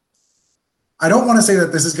I don't want to say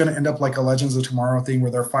that this is going to end up like a Legends of Tomorrow thing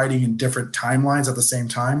where they're fighting in different timelines at the same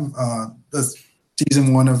time. The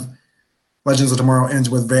season 1 of Legends of Tomorrow ends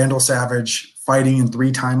with Vandal Savage fighting in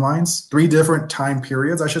 3 timelines, 3 different time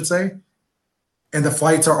periods, I should say. And the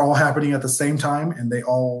fights are all happening at the same time and they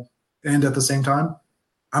all end at the same time.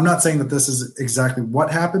 I'm not saying that this is exactly what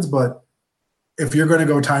happens, but if you're going to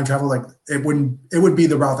go time travel, like it would be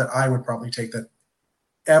the route that I would probably take, that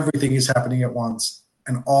everything is happening at once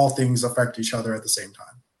and all things affect each other at the same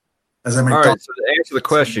time. Does that make sense? All right, so to answer the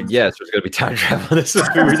question, yes, there's going to be time travel in this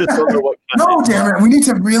movie. We just don't know what no, damn it. We need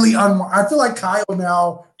to really I feel like Kyle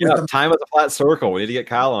now. Yeah, time is a flat circle. We need to get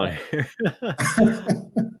Kyle on here.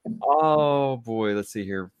 Oh, boy. Let's see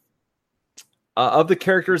here. Of the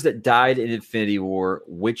characters that died in Infinity War,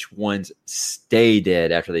 which ones stay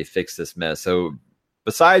dead after they fix this mess? So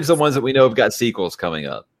besides the ones that we know have got sequels coming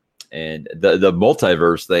up, and the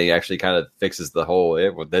multiverse thing actually kind of fixes the whole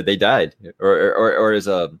they died, or is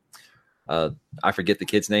I forget the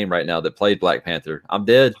kid's name right now that played Black Panther. I'm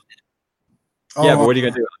dead. Oh, yeah, but what are you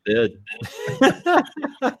gonna do? I'm dead.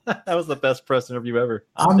 That was the best press interview ever.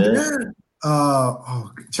 I'm dead.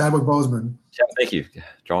 Chadwick Boseman. Yeah, thank you.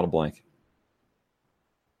 Drawing a blank.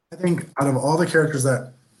 I think out of all the characters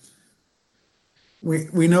that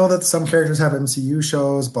we know that some characters have MCU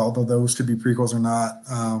shows, but although those could be prequels or not.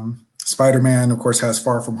 Spider-Man, of course, has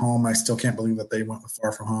Far From Home. I still can't believe that they went with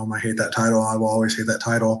Far From Home. I hate that title. I will always hate that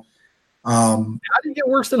title. How did it get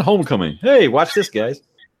worse than Homecoming? Hey, watch this, guys.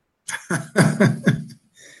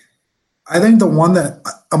 I think the one that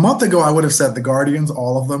a month ago I would have said the Guardians,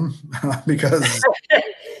 all of them, because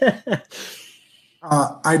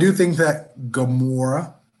I do think that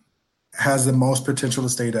Gamora has the most potential to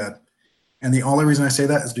stay dead. And the only reason I say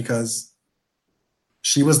that is because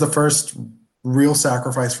she was the first real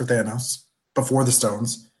sacrifice for Thanos before the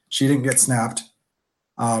stones. She didn't get snapped.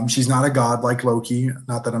 She's not a god like Loki.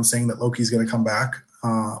 Not that I'm saying that Loki's going to come back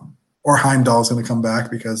or Heimdall's going to come back,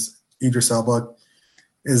 because Idris Elba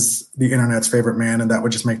is the internet's favorite man, and that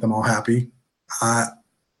would just make them all happy.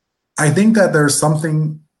 I think that there's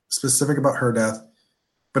something specific about her death,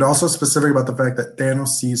 but also specific about the fact that Thanos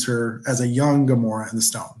sees her as a young Gamora in the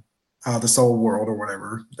stone, the soul world or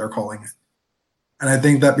whatever they're calling it. And I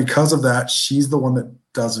think that because of that, she's the one that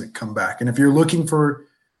doesn't come back. And if you're looking for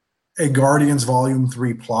a Guardians Volume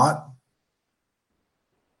 3 plot,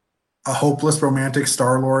 a hopeless romantic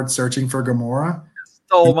Star-Lord searching for Gamora.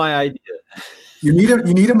 Stole my idea. You need a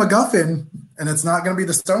MacGuffin, and it's not going to be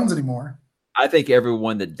the stones anymore. I think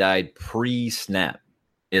everyone that died pre-snap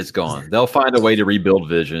is gone. They'll find a way to rebuild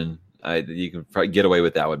Vision. You can probably get away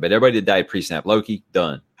with that one. But everybody that died pre-snap, Loki,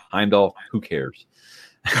 done. Heimdall, who cares?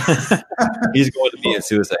 He's going to be in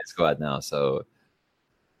Suicide Squad now. So,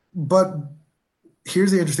 but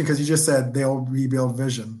here's the interesting, because you just said they'll rebuild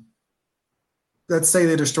Vision. Let's say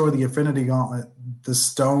they destroy the Infinity Gauntlet. The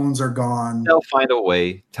stones are gone. They'll find a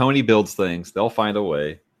way. Tony builds things. They'll find a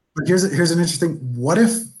way. But here's an interesting. What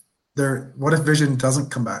if Vision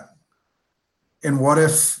doesn't come back? And what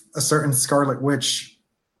if a certain Scarlet Witch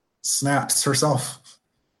snaps herself?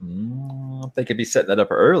 I think it'd be setting that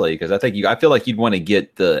up early, because I feel like you'd want to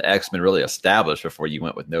get the X-Men really established before you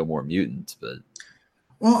went with no more mutants. But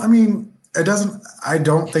well, I mean, it doesn't. I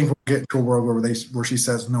don't think we'll get to a world where she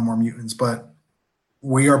says no more mutants. But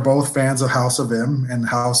we are both fans of House of M, and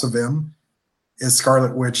House of M is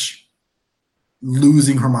Scarlet Witch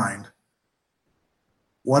losing her mind.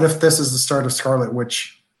 What if this is the start of Scarlet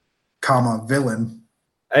Witch, villain?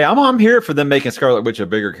 Hey, I'm here for them making Scarlet Witch a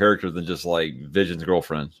bigger character than just like Vision's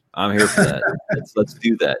girlfriend. I'm here for that. let's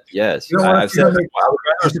do that. Yes, I've said I would rather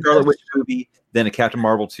a Scarlet Witch movie than a Captain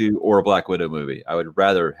Marvel 2 or a Black Widow movie. I would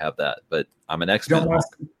rather have that, but I'm an X-Men. You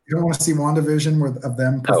don't want to see WandaVision of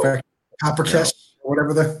them perfect Coppercash, or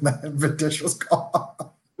whatever the dish was called.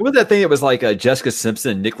 What was that thing? It was like Jessica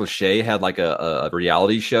Simpson and Nick Lachey had like a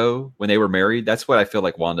reality show when they were married. That's what I feel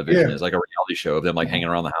like WandaVision is, like a reality show of them like hanging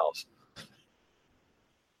around the house.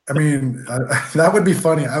 I mean, that would be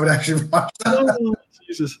funny. I would actually watch that. Oh,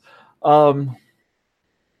 Jesus.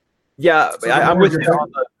 Yeah, so I'm with you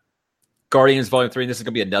on the Guardians Volume 3. And this is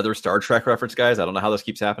going to be another Star Trek reference, guys. I don't know how this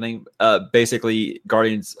keeps happening. Basically,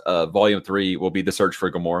 Guardians Volume 3 will be the search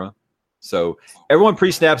for Gamora. So everyone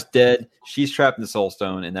pre-snap's dead. She's trapped in the Soul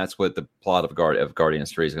Stone, and that's what the plot of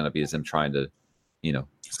Guardians 3 is going to be, is them trying to,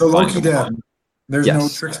 So Loki dead. There's no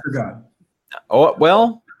tricks for God. Oh,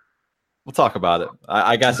 well, we'll talk about it.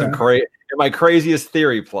 I got some my craziest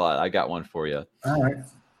theory plot. I got one for you. All right.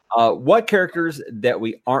 What characters that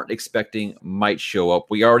we aren't expecting might show up?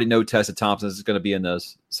 We already know Tessa Thompson is going to be in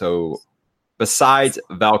this. So besides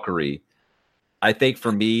Valkyrie, I think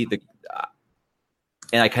for me,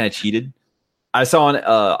 and I kind of cheated. I saw on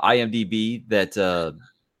IMDb that the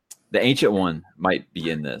Ancient One might be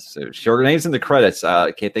in this. So her name's in the credits.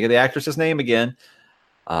 I can't think of the actress's name again.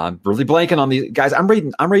 I'm really blanking on these guys. I'm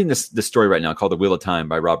reading this story right now called The Wheel of Time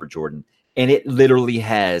by Robert Jordan, and it literally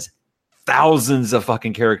has thousands of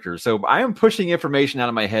fucking characters. So I am pushing information out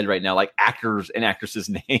of my head right now, like actors and actresses'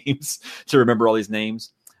 names to remember all these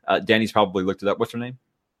names. Danny's probably looked it up. What's her name?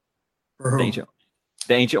 The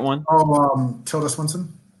Ancient One. Oh, Tilda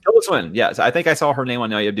Swinton. Tilda Swinton. Yes, I think I saw her name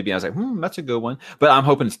on IMDb. I was like, that's a good one. But I'm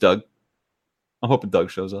hoping it's Doug. I'm hoping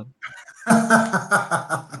Doug shows up.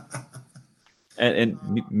 and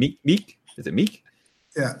Meek. Is it Meek?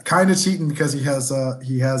 Yeah, kind of cheating because he has a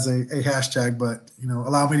hashtag, but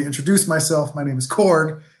allow me to introduce myself. My name is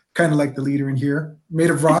Cord, kind of like the leader in here, made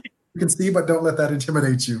of rock. You can see, but don't let that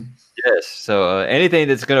intimidate you. Yes. So anything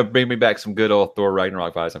that's going to bring me back some good old Thor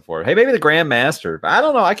Ragnarok vibes and forward. Hey, maybe the Grand Master. I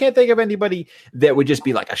don't know. I can't think of anybody that would just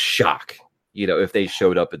be like a shock, if they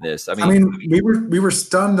showed up in this. I mean, we were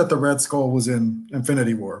stunned that the Red Skull was in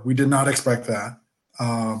Infinity War. We did not expect that.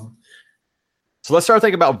 So let's start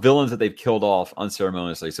thinking about villains that they've killed off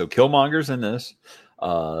unceremoniously. So Killmonger's in this.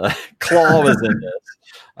 Claw is in this.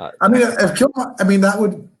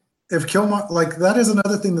 If Killmonger, that is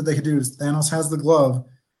another thing that they could do. Is Thanos has the glove.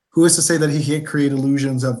 Who is to say that he can't create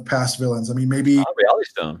illusions of past villains? I mean, maybe Reality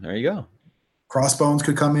Stone. There you go. Crossbones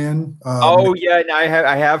could come in. Yeah,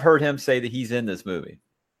 I have heard him say that he's in this movie.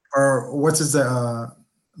 Or what's his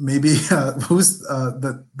maybe who's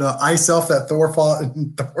the ice elf that Thor fought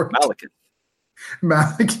in Thor? Malekith.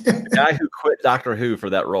 The guy who quit Doctor Who for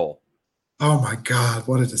that role. Oh my God,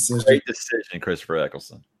 what a decision! Great decision, Christopher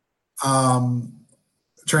Eccleston. Trying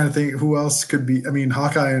to think who else could be. I mean,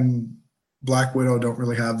 Hawkeye and Black Widow don't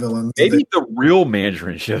really have villains. Maybe the real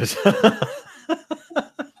Mandarin shows.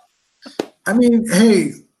 I mean,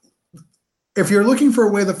 hey, if you're looking for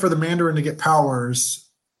a way for the Mandarin to get powers,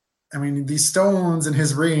 I mean, these stones and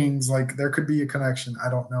his rings, there could be a connection. I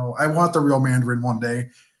don't know. I want the real Mandarin one day.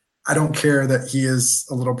 I don't care that he is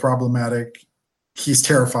a little problematic. He's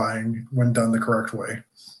terrifying when done the correct way.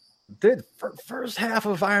 Dude, first half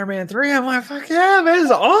of Iron Man 3, I'm like, fuck yeah, man, this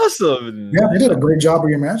is awesome. Yeah, they did a great job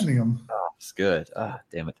reimagining him. Oh, it's good.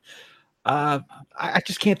 Damn it. I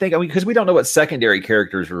just can't think. Because we don't know what secondary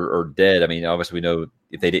characters are dead. I mean, obviously we know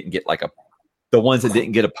if they didn't get the ones that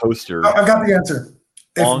didn't get a poster. I've got the answer.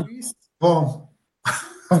 Wong?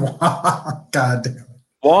 God damn it.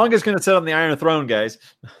 Wong is going to sit on the Iron Throne, guys.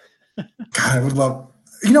 God, I would love.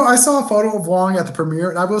 I saw a photo of Wong at the premiere,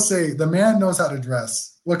 and I will say the man knows how to dress.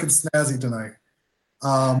 Looking snazzy tonight.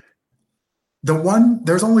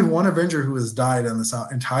 There's only one Avenger who has died on this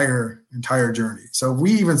entire journey. So if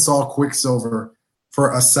we even saw Quicksilver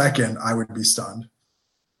for a second, I would be stunned.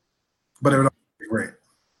 But it would be great.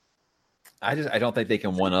 I don't think they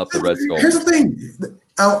can one up the Red Skull. Here's the thing: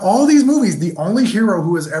 out of all these movies, the only hero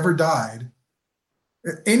who has ever died,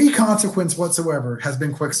 any consequence whatsoever, has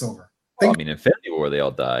been Quicksilver. Infinity War, they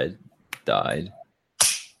all died. Yeah.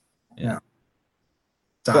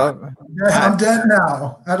 I'm dead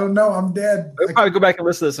now. I don't know. I'm dead. We'll probably go back and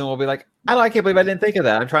listen to this, and we'll be like, I can't believe I didn't think of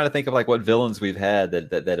that. I'm trying to think of what villains we've had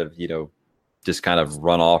that have just kind of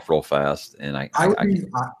run off real fast. And I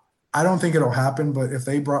don't think it'll happen. But if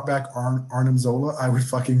they brought back Arnim Zola, I would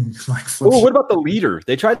fucking flip. Oh, what about the leader?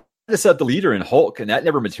 They tried to set the leader in Hulk, and that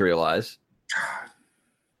never materialized.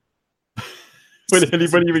 Would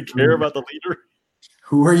anybody even care about the leader?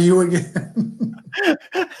 Who are you again?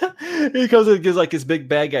 He comes and gives his big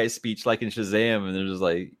bad guy speech like in Shazam, and they're just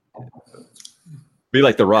be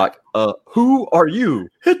like The Rock. Who are you?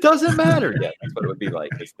 It doesn't matter. Yeah, that's what it would be like,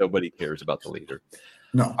 because nobody cares about the leader.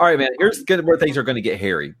 No. All right, man. Here's where things are going to get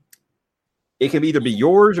hairy. It can either be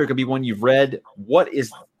yours or it could be one you've read. Hit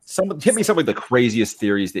me some of the craziest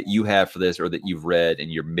theories that you have for this or that you've read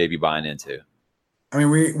and you're maybe buying into. I mean,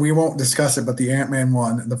 we won't discuss it, but the Ant-Man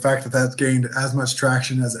one, the fact that that's gained as much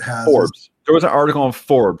traction as it has. Forbes. There was an article on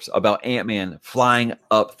Forbes about Ant-Man flying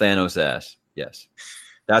up Thanos' ass. Yes.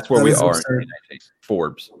 That's where we are in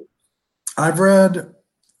Forbes. I've read,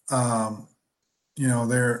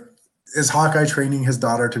 there is Hawkeye training his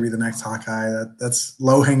daughter to be the next Hawkeye. That's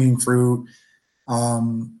low-hanging fruit.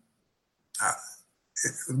 What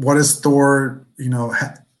is Thor,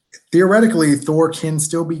 theoretically, Thor can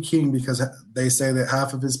still be king because they say that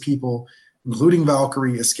half of his people, including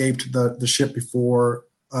Valkyrie, escaped the ship before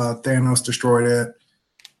Thanos destroyed it.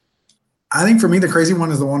 I think for me, the crazy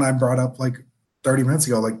one is the one I brought up 30 minutes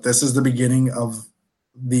ago. This is the beginning of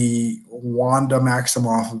the Wanda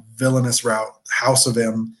Maximoff villainous route, House of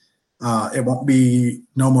M. It won't be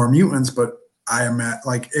no more mutants, but I am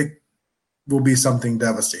it will be something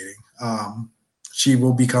devastating. She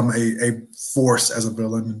will become a force as a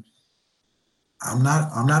villain. I'm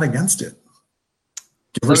not against it.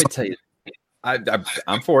 Let me tell you,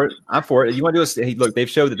 I'm for it. I'm for it. You want to do hey, look, they've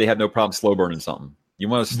showed that they have no problem slow burning something. You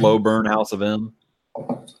want to slow burn House of M?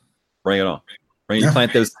 Bring it on.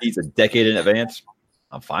 Plant those seeds a decade in advance.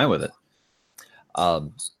 I'm fine with it.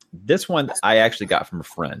 This one I actually got from a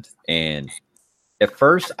friend, and at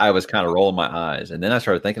first I was kind of rolling my eyes, and then I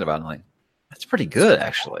started thinking about it. I'm like, that's pretty good,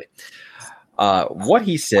 actually. What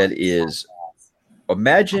he said is,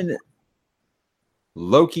 imagine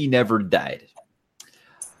Loki never died.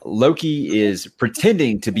 Loki is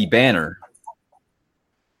pretending to be Banner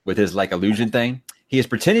with his like illusion thing. He is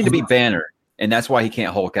pretending to be Banner, and that's why he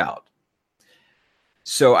can't Hulk out.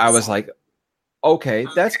 So I was like, okay,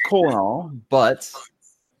 that's cool and all, but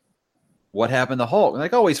what happened to Hulk?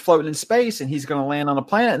 Like, oh, he's floating in space, and he's going to land on a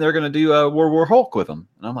planet, and they're going to do a World War Hulk with him.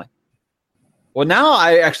 And I'm like, well, now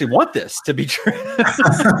I actually want this to be true. But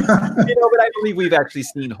I believe we've actually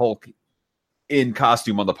seen Hulk in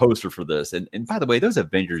costume on the poster for this. And by the way, those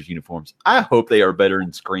Avengers uniforms, I hope they are better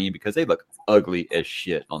in Scream because they look ugly as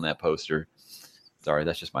shit on that poster. Sorry,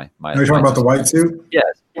 that's just my. Are you talking about the white suit? Yes,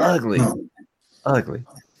 ugly, ugly.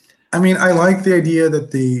 I mean, I like the idea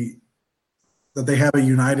that they have a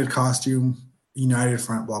united costume, united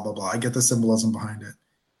front, blah blah blah. I get the symbolism behind it.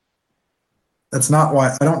 That's not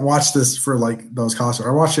why I don't watch this for like those costumes.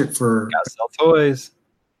 I watch it for gotta sell toys.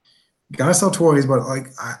 Gotta sell toys, but like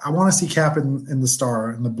I want to see Cap in the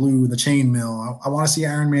Star, and the Blue, the Chainmail. I want to see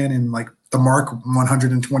Iron Man in like the Mark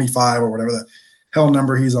 125 or whatever the hell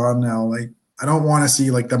number he's on now. Like I don't want to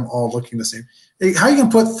see like them all looking the same. How you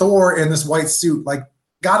can put Thor in this white suit? Like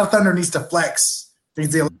God of Thunder needs to flex.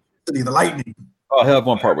 Needs the electricity, the lightning. Oh, he'll have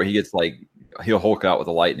one part where he gets like he'll Hulk out with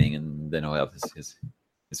the lightning, and then he'll have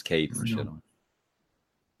his cape and shit on.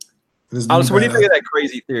 So what do you think of that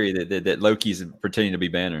crazy theory that Loki's pretending to be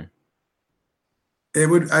Banner? It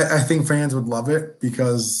would. I think fans would love it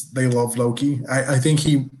because they love Loki. I think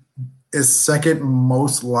he is second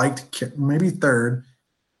most liked, maybe third,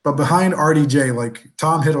 but behind RDJ, like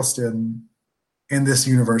Tom Hiddleston in this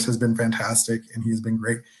universe has been fantastic, and he's been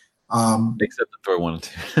great. Except the Thor 1 and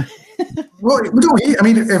 2. Well, no,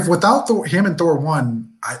 if without him and Thor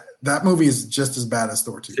 1, that movie is just as bad as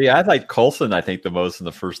Thor 2. Yeah, I like Coulson, I think, the most in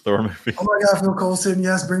the first Thor movie. Oh my God, Phil Coulson.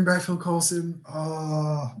 Yes, bring back Phil Coulson.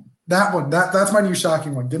 That one, that's my new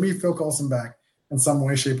shocking one. Give me Phil Coulson back in some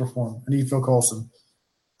way, shape, or form. I need Phil Coulson.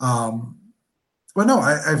 But no,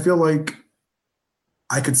 I feel like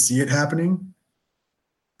I could see it happening.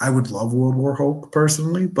 I would love World War Hulk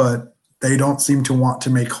personally, but they don't seem to want to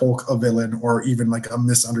make Hulk a villain or even like a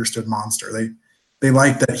misunderstood monster. They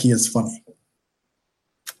like that he is funny.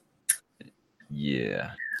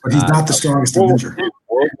 Yeah. But he's not the strongest Avenger.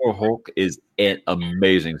 World War Hulk is an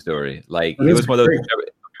amazing story. Like it was one of those.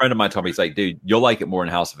 A friend of mine told me, he's like, dude, you'll like it more in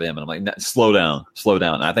House of M. And I'm like, slow down.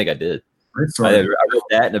 And I think I did. I read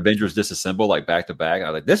that and Avengers Disassemble like back to back. I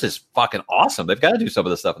was like, this is fucking awesome. They've got to do some of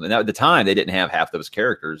this stuff. And at the time, they didn't have half those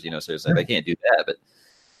characters, so it's like they can't do that. But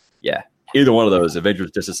yeah, either one of those,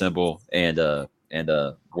 Avengers Disassemble and World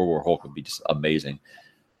War Hulk would be just amazing.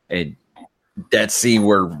 And that scene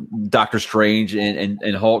where Doctor Strange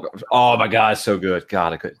and Hulk, oh my God, so good.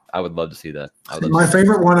 God, I would love to see that. My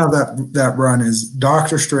favorite one of that run is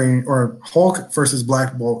Doctor Strange or Hulk versus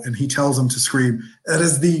Black Bolt, and he tells him to scream. That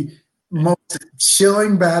is the most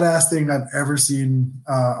chilling, badass thing I've ever seen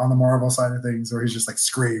on the Marvel side of things, where he's just like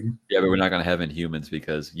scream. Yeah, but we're not going to have Inhumans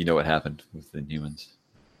because you know what happened with Inhumans.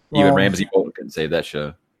 Even Ramsey Bolton couldn't save that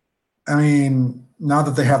show. I mean, now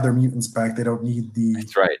that they have their mutants back, they don't need the.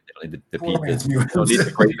 That's right. They don't need the they don't need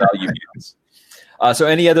the great value mutants. So,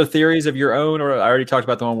 any other theories of your own, or I already talked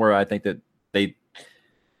about the one where I think that they.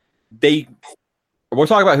 We'll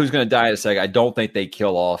talk about who's going to die in a second. I don't think they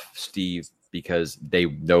kill off Steve because they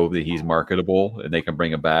know that he's marketable and they can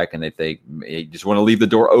bring him back, and they just want to leave the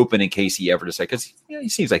door open in case he ever decides. Because he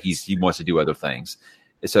seems like he wants to do other things,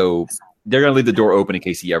 so. They're going to leave the door open in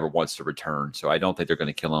case he ever wants to return. So I don't think they're going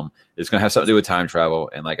to kill him. It's going to have something to do with time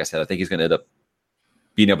travel. And like I said, I think he's going to end up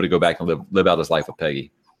being able to go back and live out his life with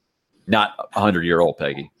Peggy, not 100-year-old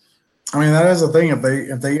Peggy. I mean, that is the thing.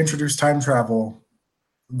 If they introduce time travel,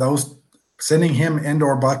 those sending him and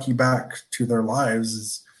or Bucky back to their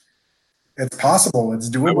lives it's possible. It's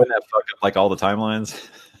doable. Wouldn't that fuck up like all the timelines?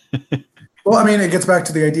 Well, I mean, it gets back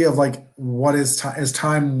to the idea of like, what is time? Is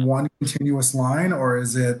time one continuous line, or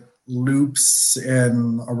is it loops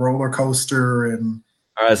and a roller coaster? And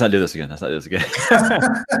All right, let's not do this again.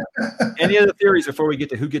 Any other theories before we get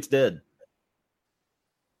to who gets dead?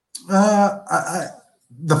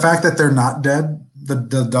 The fact that they're not dead,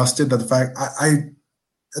 the dusted, the fact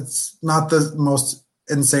it's not the most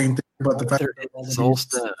insane thing, but the fact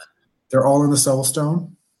that they're all in the soul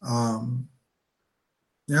stone.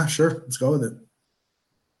 Yeah, sure. Let's go with it.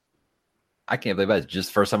 I can't believe that's just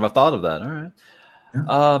the first time I've thought of that. All right.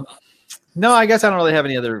 Yeah. No, I guess I don't really have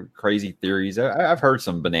any other crazy theories. I've heard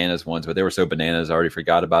some bananas ones, but they were so bananas I already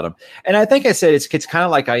forgot about them. And I think I said it's kind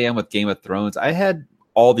of like I am with Game of Thrones. I had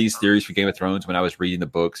all these theories for Game of Thrones when I was reading the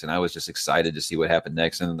books, and I was just excited to see what happened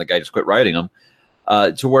next. And then the guy just quit writing them.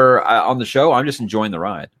 To where on the show, I'm just enjoying the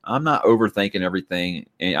ride. I'm not overthinking everything,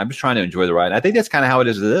 and I'm just trying to enjoy the ride. And I think that's kind of how it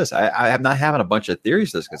is with this. I am not having a bunch of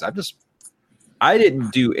theories to this because I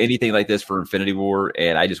didn't do anything like this for Infinity War,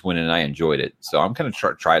 and I just went in and I enjoyed it. So I'm going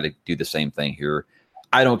to try to do the same thing here.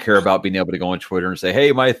 I don't care about being able to go on Twitter and say,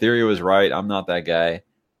 "Hey, my theory was right." I'm not that guy.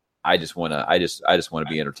 I just want to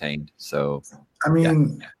be entertained. So, I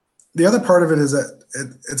mean, The other part of it is that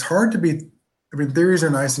it's hard to be. I mean, theories are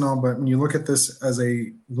nice and all, but when you look at this as a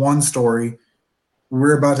one story,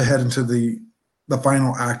 we're about to head into the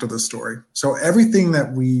final act of the story. So everything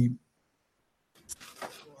that we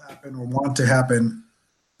will happen or want to happen,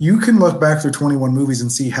 you can look back through 21 movies and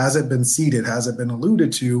see, has it been seeded? Has it been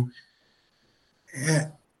alluded to?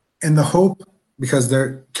 And the hope, because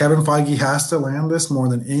Kevin Feige has to land this more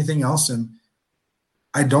than anything else, and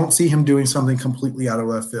I don't see him doing something completely out of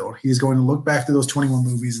left field. He's going to look back through those 21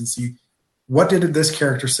 movies and see, what did this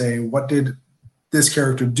character say? What did this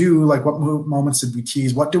character do? Like, what moments did we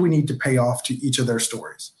tease? What do we need to pay off to each of their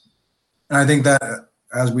stories? And I think that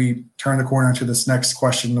as we turn the corner to this next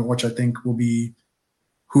question, which I think will be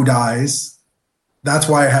who dies, that's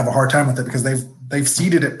why I have a hard time with it, because they've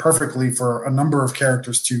seeded it perfectly for a number of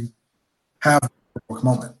characters to have a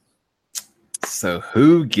moment. So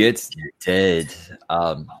who gets dead?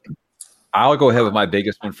 I'll go ahead with my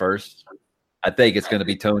biggest one first. I think it's going to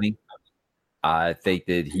be Tony. I think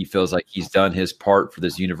that he feels like he's done his part for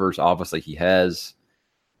this universe. Obviously, he has.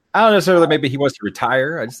 I don't necessarily maybe he wants to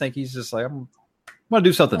retire. I just think he's just like, I'm going to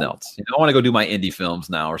do something else. I want to go do my indie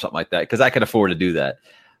films now or something like that because I can afford to do that.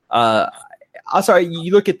 Also,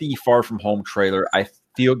 you look at the Far From Home trailer. I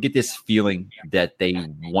get this feeling that they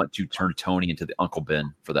want to turn Tony into the Uncle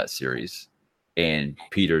Ben for that series, and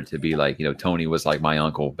Peter to be like, Tony was like my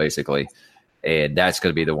uncle basically, and that's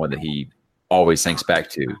going to be the one that he always thinks back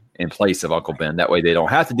to in place of Uncle Ben. That way they don't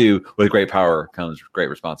have to do with great power comes great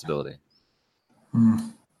responsibility.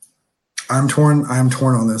 I'm torn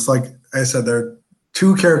on this. Like I said, there are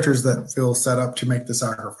two characters that feel set up to make the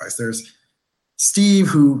sacrifice. There's Steve,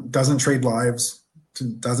 who doesn't trade lives.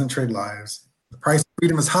 The price of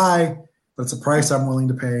freedom is high, but it's a price I'm willing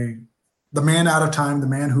to pay. The man out of time, the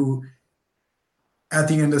man who at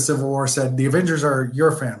the end of Civil War said, the Avengers are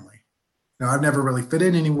your family. I've never really fit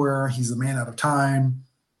in anywhere. He's the man out of time.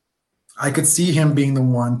 I could see him being the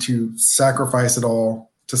one to sacrifice it all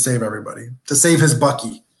to save everybody, to save his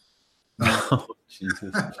Bucky. Oh,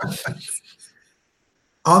 Jesus.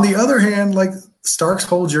 On the other hand, like Stark's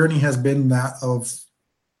whole journey has been that of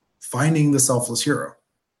finding the selfless hero.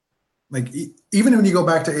 Like even when you go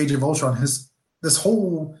back to Age of Ultron, this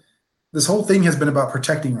whole thing has been about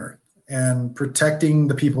protecting Earth and protecting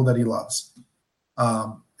the people that he loves.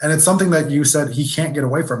 And it's something that you said he can't get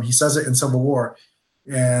away from. He says it in Civil War.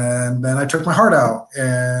 And then I took my heart out.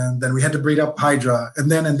 And then we had to breed up Hydra. And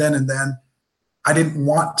then I didn't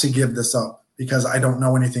want to give this up because I don't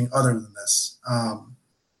know anything other than this.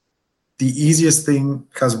 The easiest thing,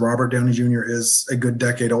 because Robert Downey Jr. is a good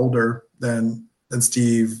decade older than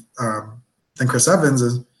Steve, than Chris Evans,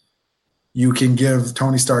 is you can give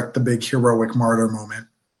Tony Stark the big heroic martyr moment.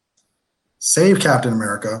 Save Captain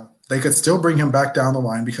America. They could still bring him back down the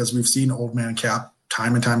line because we've seen Old Man Cap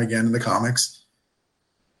time and time again in the comics.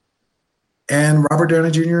 And Robert Downey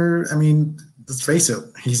Jr., I mean, let's face it,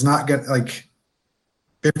 he's not getting like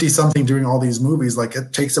 50-something doing all these movies. Like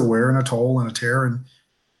it takes a wear and a toll and a tear. And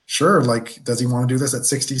sure, like, does he want to do this at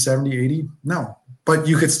 60, 70, 80? No. But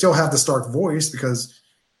you could still have the Stark voice because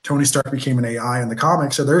Tony Stark became an AI in the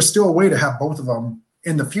comics. So there's still a way to have both of them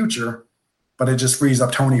in the future, but it just frees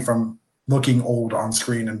up Tony from looking old on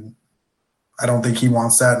screen. And I don't think he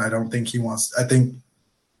wants that. And I think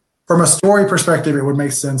from a story perspective, it would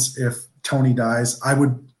make sense if Tony dies.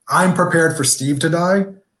 I'm prepared for Steve to die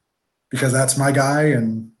because that's my guy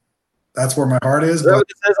and that's where my heart is. But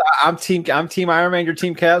it says, I'm team Iron Man, you're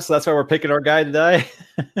team Cap, so that's why we're picking our guy to die.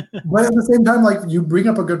 But at the same time, like you bring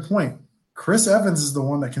up a good point. Chris Evans is the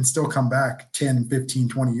one that can still come back 10, 15,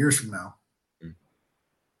 20 years from now.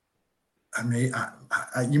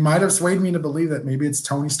 You might have swayed me to believe that maybe it's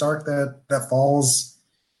Tony Stark that falls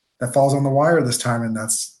on the wire this time, and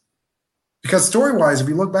that's because story-wise, if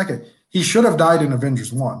you look back at, he should have died in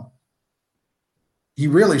Avengers 1. He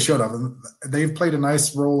really should have. And they've played a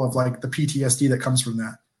nice role of like the PTSD that comes from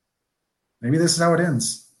that. Maybe this is how it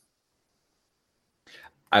ends.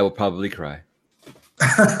 I will probably cry.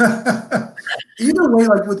 Either way,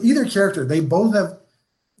 like with either character, they both have,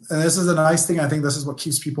 and this is a nice thing. I think this is what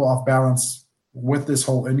keeps people off balance with this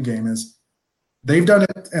whole Endgame is they've done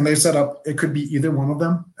it and they've set up, it could be either one of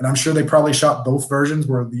them. And I'm sure they probably shot both versions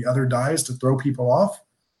where the other dies to throw people off.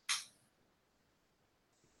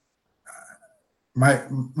 My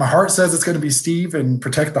heart says it's going to be Steve and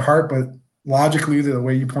protect the heart, but logically, the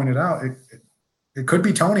way you pointed out, it could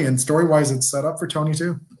be Tony, and story-wise, it's set up for Tony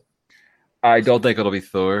too. I don't think it'll be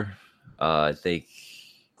Thor. I think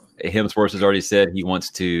Hemsworth has already said he wants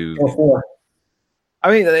to.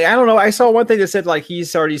 I mean, I don't know. I saw one thing that said like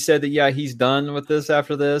he's already said that he's done with this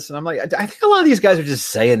after this, and I'm like, I think a lot of these guys are just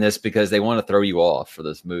saying this because they want to throw you off for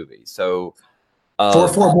this movie. So,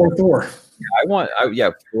 Thor, more Thor. I want,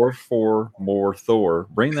 4 more Thor.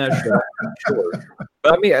 Bring that shit up. Sure.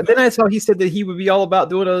 But I mean, then I saw he said that he would be all about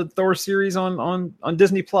doing a Thor series on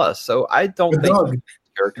Disney Plus. So I don't think he's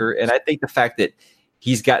a character, and I think the fact that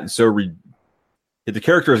he's gotten the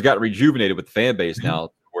character has gotten rejuvenated with the fan base now,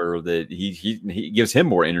 where that he gives him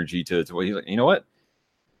more energy to what he's like. You know what?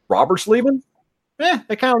 Robert's leaving. That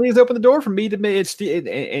kind of leaves open the door for me to make it,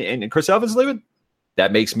 and Chris Evans leaving.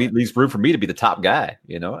 That leaves room for me to be the top guy.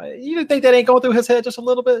 You know, you think that ain't going through his head just a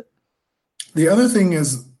little bit? The other thing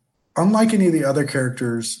is, unlike any of the other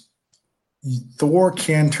characters, Thor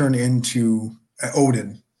can turn into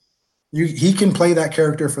Odin. He can play that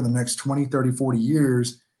character for the next 20, 30, 40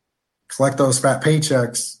 years, collect those fat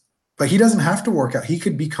paychecks, but he doesn't have to work out. He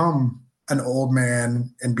could become an old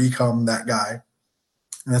man and become that guy,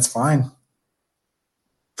 and that's fine.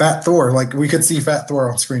 Fat Thor, like we could see Fat Thor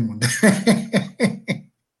on screen one day.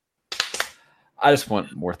 I just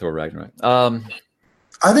want more Thor Ragnarok.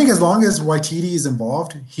 I think as long as Waititi is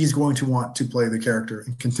involved, he's going to want to play the character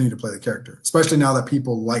and continue to play the character, especially now that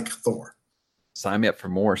people like Thor. Sign me up for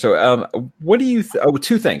more. So what do you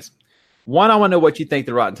two things. One, I want to know what you think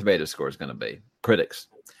the Rotten Tomatoes score is going to be, critics.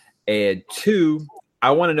 And two, I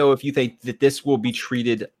want to know if you think that this will be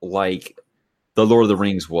treated like the Lord of the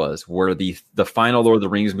Rings was, where the final Lord of the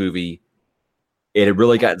Rings movie, it had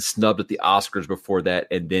really gotten snubbed at the Oscars before that,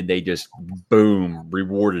 and then they just, boom,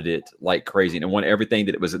 rewarded it like crazy and won everything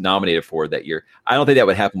that it was nominated for that year. I don't think that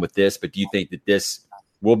would happen with this, but do you think that this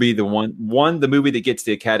will be the the movie that gets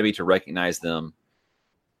the Academy to recognize them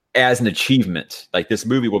as an achievement? Like this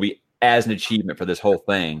movie will be as an achievement for this whole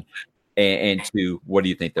thing. And two, what do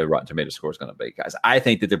you think the Rotten Tomatoes score is going to be, guys? I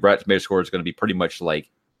think that the Rotten Tomatoes score is going to be pretty much like,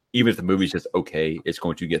 even if the movie's just okay, it's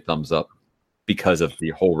going to get thumbs up because of the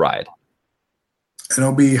whole ride.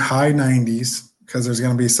 It'll be high 90s because there's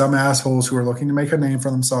going to be some assholes who are looking to make a name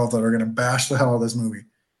for themselves that are going to bash the hell out of this movie.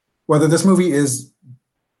 Whether this movie is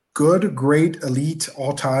good, great, elite,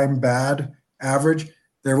 all-time, bad, average,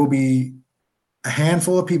 there will be a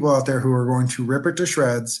handful of people out there who are going to rip it to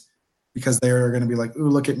shreds because they're going to be like, ooh,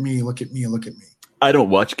 look at me, look at me, look at me. I don't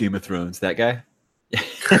watch Game of Thrones, that guy.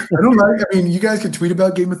 I mean, you guys can tweet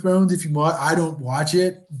about Game of Thrones if you want. I don't watch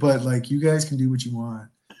it, but like you guys can do what you want.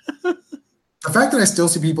 The fact that I still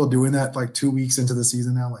see people doing that like 2 weeks into the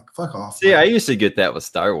season now, like fuck off. See, I used to get that with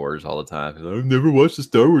Star Wars all the time. I've never watched a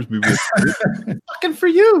Star Wars movie. Fucking for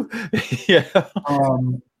you. Yeah.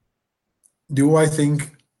 Do I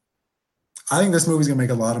think this movie's gonna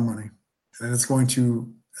make a lot of money, and it's going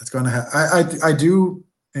to have. I do,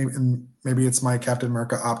 and maybe it's my Captain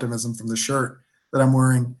America optimism from the shirt that I'm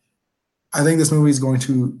wearing. I think this movie is going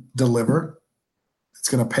to deliver. It's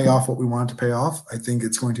going to pay off what we want it to pay off. I think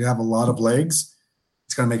it's going to have a lot of legs.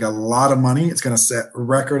 It's going to make a lot of money. It's going to set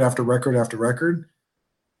record after record after record.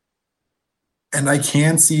 And I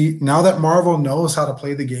can see, now that Marvel knows how to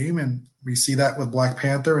play the game, and we see that with Black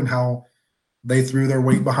Panther and how they threw their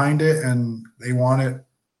weight behind it and they wanted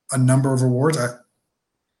a number of awards.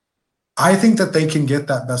 I think that they can get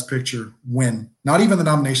that Best Picture win. Not even the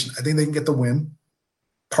nomination. I think they can get the win.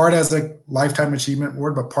 Part as a Lifetime Achievement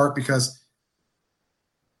Award, but part because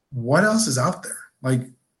what else is out there? Like,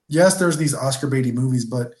 yes, there's these Oscar baity movies,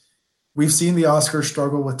 but we've seen the Oscars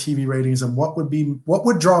struggle with TV ratings, and what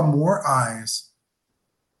would draw more eyes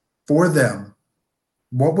for them?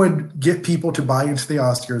 What would get people to buy into the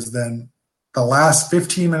Oscars than the last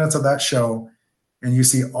 15 minutes of that show, and you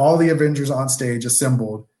see all the Avengers on stage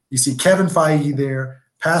assembled. You see Kevin Feige there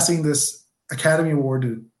passing this Academy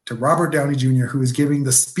Award to Robert Downey Jr., who is giving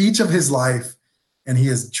the speech of his life and he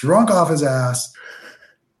is drunk off his ass.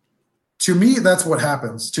 To me, that's what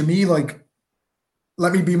happens. To me, like,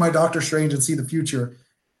 let me be my Doctor Strange and see the future.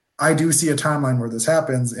 I do see a timeline where this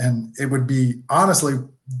happens, and it would be honestly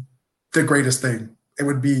the greatest thing. It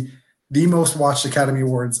would be the most watched Academy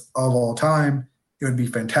Awards of all time. It would be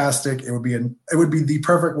fantastic. It would be the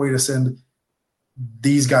perfect way to send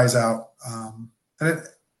these guys out.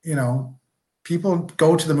 People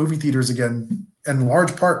go to the movie theaters again in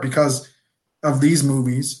large part because of these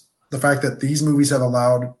movies. The fact that these movies have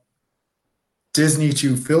allowed Disney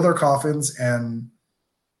to fill their coffins and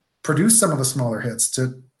produce some of the smaller hits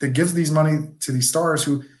that gives these money to these stars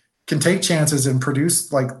who can take chances and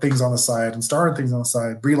produce like things on the side and star in things on the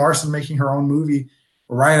side. Brie Larson making her own movie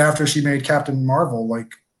right after she made Captain Marvel.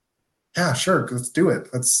 Like, yeah, sure, let's do it.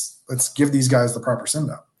 Let's give these guys the proper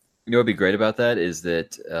send up. You know what would be great about that is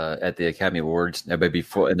that at the Academy Awards, everybody be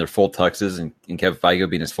full in their full tuxes, and Kevin Feige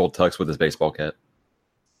would be in his full tux with his baseball cap.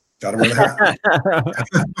 Gotta wear the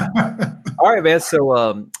hat. All right, man.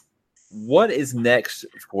 So, what is next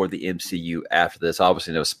for the MCU after this?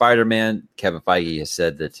 Obviously, no Spider-Man. Kevin Feige has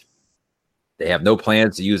said that they have no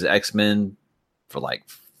plans to use X-Men for like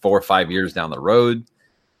 4 or 5 years down the road.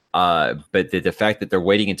 But the fact that they're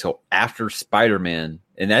waiting until after Spider-Man,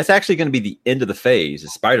 and that's actually going to be the end of the phase,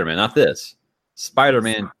 is Spider-Man, not this.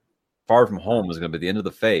 Spider-Man Far From Home is going to be the end of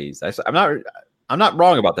the phase. I'm not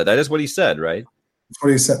wrong about that. That is what he said, right? That's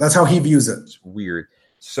what he said. That's how he views it. It's weird.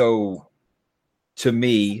 So to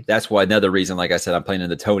me, that's why another reason, like I said, I'm playing in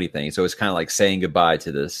the Tony thing. So it's kind of like saying goodbye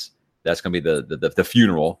to this. That's going to be the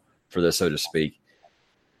funeral for this, so to speak.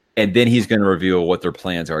 And then he's going to reveal what their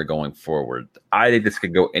plans are going forward. I think this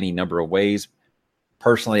could go any number of ways.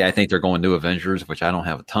 Personally, I think they're going to Avengers, which I don't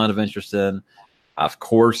have a ton of interest in. Of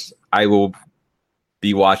course, I will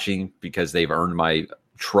be watching because they've earned my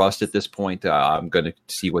trust at this point. I'm going to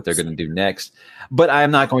see what they're going to do next. But I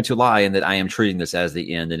am not going to lie in that I am treating this as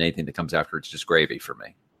the end, and anything that comes after it's just gravy for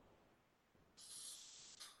me.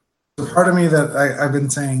 The part of me that I've been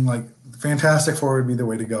saying, like, Fantastic Four would be the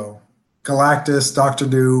way to go. Galactus, Doctor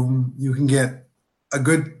Doom, you can get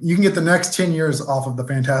the next 10 years off of the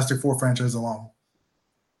Fantastic Four franchise alone.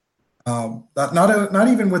 Not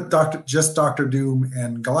even with Doctor Doom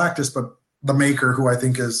and Galactus, but the Maker, who I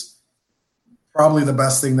think is probably the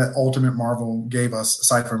best thing that Ultimate Marvel gave us,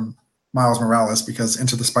 aside from Miles Morales, because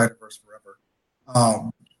Into the Spider-Verse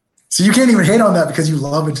forever. So you can't even hate on that because you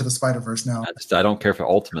love Into the Spider-Verse now. I don't care for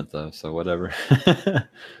Ultimate, though, so whatever.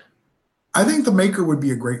 I think the Maker would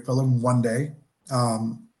be a great villain one day.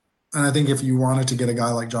 And I think if you wanted to get a guy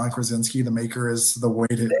like John Krasinski, the Maker is the way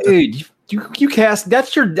to. Dude, you cast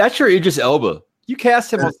that's your Idris Elba. You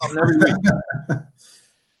cast him on something every week.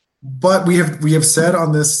 But we have said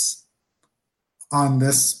on this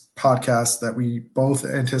podcast that we both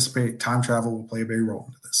anticipate time travel will play a big role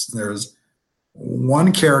into this. There's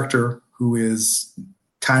one character who is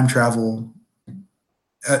time travel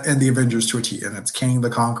in the Avengers to a T, and it's Kang the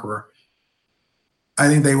Conqueror. I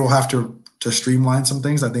think they will have to streamline some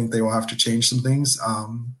things. I think they will have to change some things.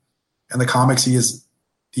 In the comics, he is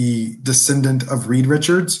the descendant of Reed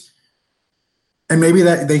Richards. And maybe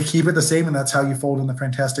that they keep it the same, and that's how you fold in the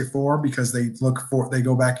Fantastic Four, because they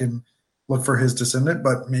go back and look for his descendant.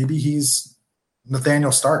 But maybe he's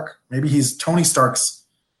Nathaniel Stark. Maybe he's Tony Stark's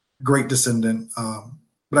great descendant.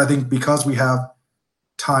 But I think because we have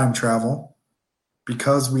time travel,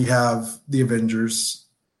 because we have the Avengers,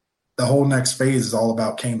 the whole next phase is all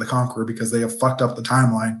about Kang the Conqueror, because they have fucked up the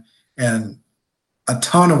timeline in a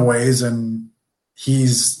ton of ways, and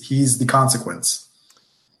he's the consequence.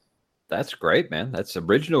 That's great, man. That's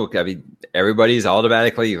original. I mean, everybody's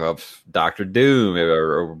automatically Doctor Doom,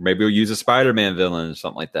 or maybe we'll use a Spider-Man villain or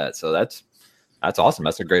something like that. So that's awesome.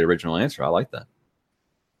 That's a great original answer. I like that.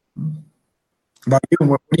 About you,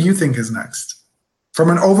 what do you think is next from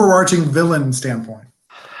an overarching villain standpoint?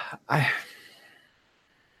 I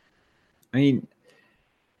mean,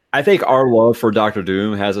 I think our love for Doctor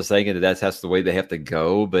Doom has us thinking that that's the way they have to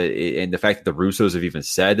go. But and the fact that the Russos have even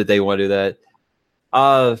said that they want to do that,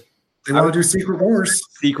 they want to do Secret Wars.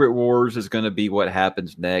 Secret Wars is going to be what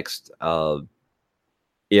happens next.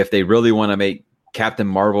 If they really want to make Captain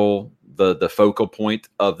Marvel the focal point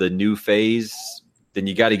of the new phase, then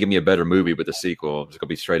you got to give me a better movie with the sequel. I'm just going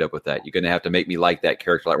to be straight up with that. You're going to have to make me like that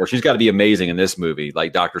character. Well, she's got to be amazing in this movie,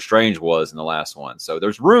 like Doctor Strange was in the last one. So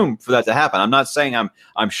there's room for that to happen. I'm not saying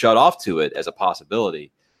I'm shut off to it as a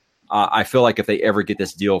possibility. I feel like if they ever get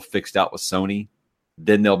this deal fixed out with Sony,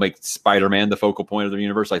 then they'll make Spider-Man the focal point of their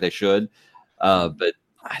universe like they should. But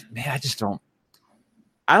I just don't.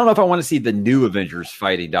 I don't know if I want to see the new Avengers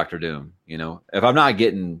fighting Doctor Doom. You know, if I'm not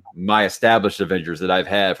getting my established Avengers that I've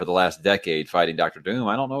had for the last decade fighting Doctor Doom,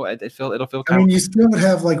 I don't know. It'll feel I kind mean, of. you still would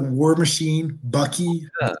have like War Machine, Bucky.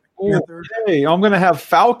 Yeah. Oh, hey, I'm gonna have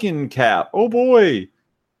Falcon Cap. Oh boy,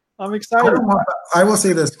 I'm excited. I will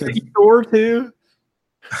say this. Thor too.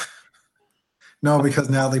 No, because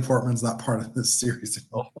Natalie Portman's not part of this series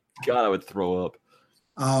anymore. Oh God, I would throw up.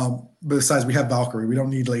 Besides, we have Valkyrie. We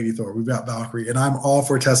don't need Lady Thor. We've got Valkyrie, and I'm all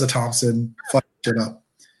for Tessa Thompson fucking shit up.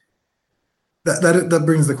 That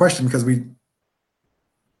brings the question because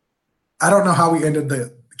I don't know how we ended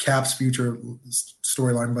the Cap's future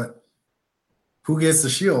storyline, but who gets the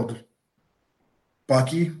shield?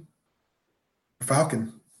 Bucky,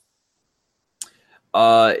 Falcon?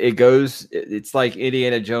 It's like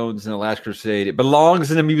Indiana Jones and the Last Crusade. It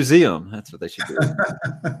belongs in a museum. That's what they should do.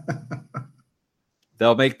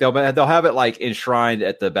 They'll have it like enshrined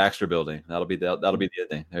at the Baxter Building. That'll be the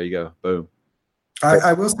ending. There you go. Boom.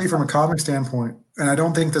 I will say from a comic standpoint, and I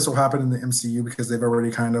don't think this will happen in the MCU because they've already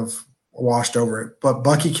kind of washed over it. But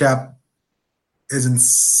Bucky Cap is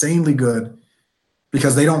insanely good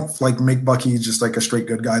because they don't like make Bucky just like a straight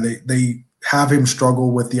good guy. They have him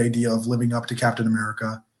struggle with the idea of living up to Captain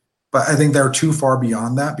America. But I think they're too far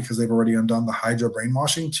beyond that because they've already undone the Hydra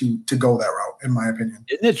brainwashing to go that route, in my opinion.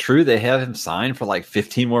 Isn't it true they have him signed for like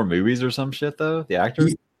 15 more movies or some shit, though? The actor?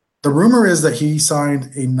 The rumor is that he signed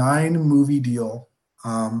a 9-movie deal.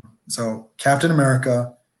 So Captain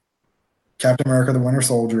America, the Winter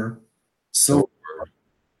Soldier, Civil War,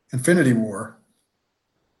 Infinity War.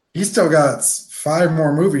 He's still got 5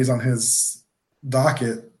 more movies on his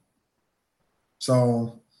docket.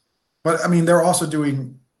 So, but I mean, they're also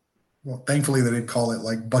doing. Well, thankfully they didn't call it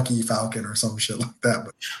like Bucky Falcon or some shit like that.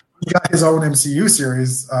 But he got his own MCU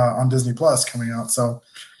series on Disney Plus coming out. So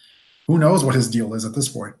who knows what his deal is at this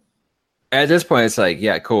point? At this point, it's like,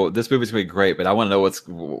 yeah, cool. This movie's gonna be great, but I want to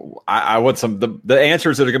know I want the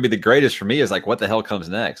answers that are gonna be the greatest for me is like what the hell comes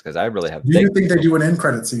next because I really have. Do you think they do an end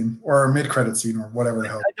credit scene or a mid credit scene or whatever the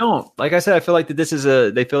hell? I don't. Like I said, I feel like they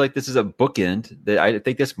feel like this is a bookend. That I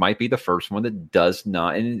think this might be the first one that does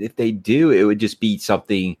not, and if they do, it would just be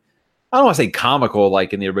something. I don't want to say comical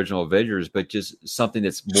like in the original Avengers, but just something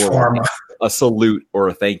that's more like a salute or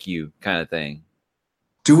a thank you kind of thing.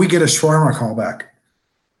 Do we get a shawarma callback?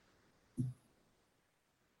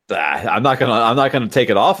 I'm not gonna take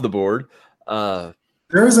it off the board.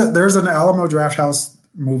 There's an Alamo Drafthouse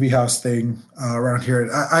movie house thing around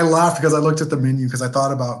here. I laughed because I looked at the menu because I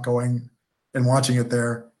thought about going and watching it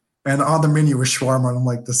there. And on the menu was shawarma, and I'm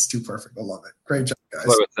like, this is too perfect. I love it. Great job, guys.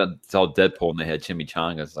 It's all Deadpool, and they had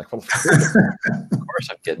chimichangas. It's like, well, of course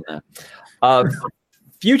I'm getting that.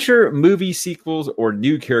 Future movie sequels or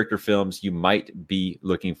new character films you might be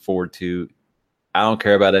looking forward to. I don't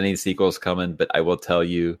care about any sequels coming, but I will tell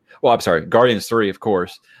you. Well, I'm sorry, Guardians 3, of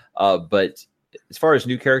course. But as far as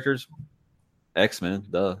new characters, X-Men,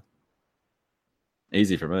 duh.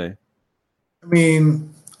 Easy for me. I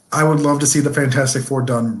mean, I would love to see the Fantastic Four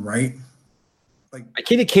done right. Like,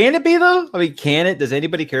 can it be though? I mean, can it? Does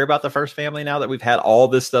anybody care about the first family now that we've had all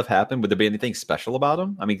this stuff happen? Would there be anything special about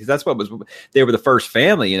them? I mean, because that's what was. They were the first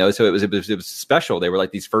family, you know, so it was special. They were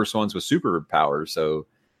like these first ones with superpowers. So,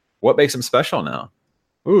 what makes them special now?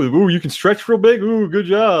 Ooh, you can stretch real big. Ooh, good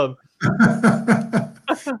job. I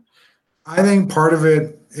think part of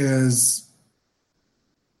it is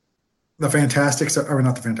the Fantastics, or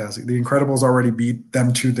not the Fantastic. The Incredibles already beat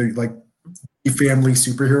them to the like family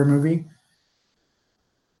superhero movie.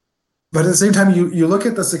 But at the same time, you look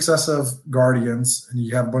at the success of Guardians, and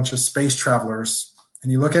you have a bunch of space travelers,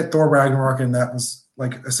 and you look at Thor Ragnarok, and that was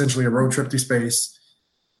like essentially a road trip through space.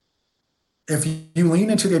 If you lean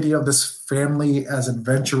into the idea of this family as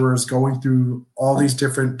adventurers going through all these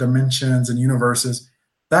different dimensions and universes,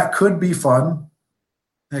 that could be fun.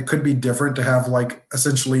 It could be different to have like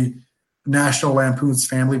essentially National Lampoon's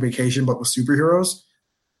Family Vacation, but with superheroes.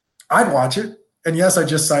 I'd watch it. And yes, I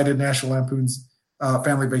just cited National Lampoon's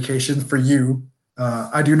Family Vacation for you.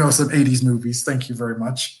 I do know some 80s movies. Thank you very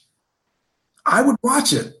much. I would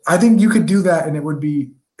watch it. I think you could do that and it would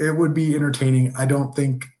be entertaining. I don't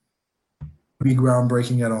think it would be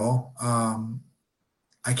groundbreaking at all.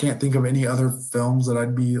 I can't think of any other films that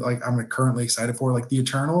I'd be like, I'm currently excited for, like The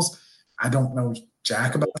Eternals. I don't know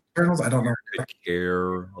jack about The Eternals. I don't know. I could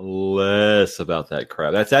care less about that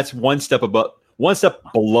crap. That's one step above, one step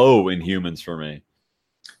below Inhumans for me.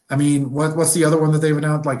 I mean, what's the other one that they've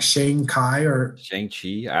announced? Like Shang-Chi or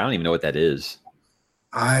Shang-Chi? I don't even know what that is.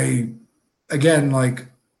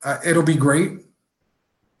 It'll be great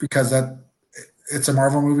because it's a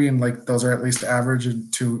Marvel movie and like those are at least average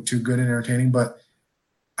and too good and entertaining. But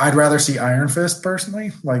I'd rather see Iron Fist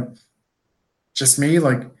personally. Like, just me.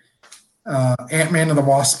 Like, Ant-Man and the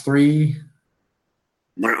Wasp 3.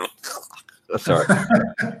 Sorry.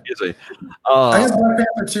 Excuse me. I guess Black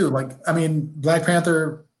Panther too. Like, I mean, Black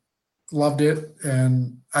Panther loved it,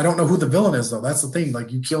 and I don't know who the villain is though. That's the thing.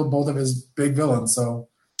 Like, you killed both of his big villains, so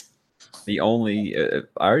the only I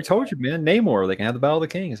already told you, man. Namor. They can have the Battle of the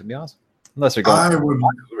Kings. It'd be awesome. Unless they're going, I would.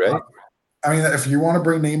 Right? I mean, if you want to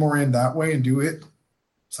bring Namor in that way and do it,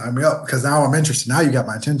 sign me up, because now I'm interested. Now you got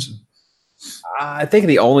my attention. I think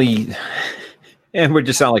the only, and we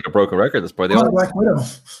just sound like a broken record at this point. Black Widow.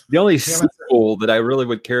 The only sequel that I really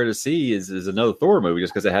would care to see is another Thor movie,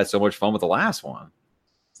 just because it had so much fun with the last one.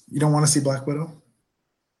 You don't want to see Black Widow?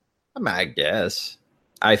 I mean, I guess.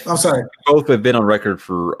 I'm sorry. We both have been on record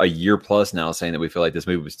for a year plus now saying that we feel like this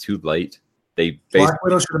movie was too late. Black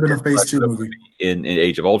Widow should have been a Phase 2 movie. In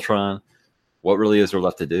Age of Ultron. What really is there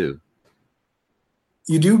left to do?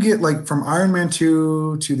 You do get, like, from Iron Man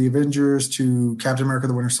 2 to the Avengers to Captain America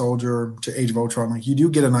the Winter Soldier to Age of Ultron, like, you do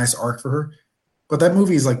get a nice arc for her. But that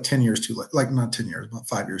movie is like 10 years too late. Like, not 10 years, but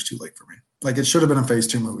 5 years too late for me. Like, it should have been a Phase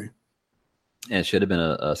 2 movie. And it should have been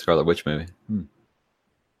a Scarlet Witch movie.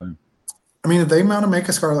 I mean, if they want to make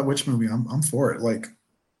a Scarlet Witch movie, I'm for it. Like,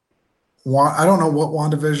 I don't know what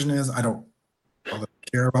WandaVision is. I don't really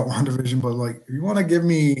care about WandaVision, but, like, if you want to give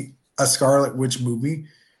me a Scarlet Witch movie,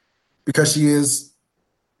 because she is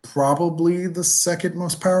probably the second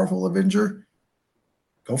most powerful Avenger,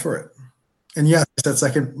 go for it. And yes, that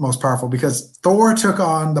second most powerful, because Thor took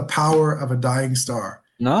on the power of a dying star.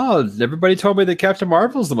 No, everybody told me that Captain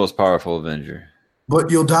Marvel's the most powerful Avenger. But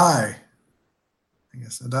you'll die. I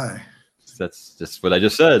guess I'll die. That's just what I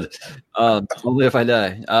just said. Only if I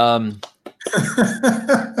die. I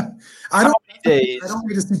don't need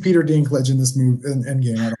to see Peter Dinklage in this movie in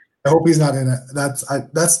Endgame. I hope he's not in it.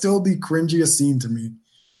 That's still the cringiest scene to me,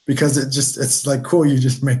 because it's like, cool, you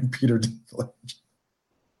just made Peter Dinklage.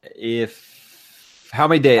 How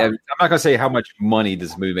many days? I'm not going to say how much money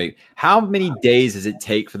this movie made. How many days does it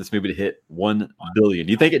take for this movie to hit 1 billion?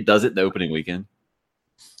 Do you think it does it in the opening weekend?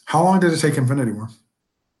 How long did it take Infinity War?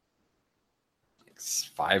 It's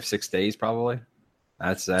 5-6 days, probably.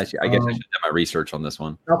 That's actually. I guess I should have my research on this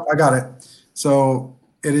one. Nope, I got it. So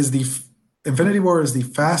it is Infinity War is the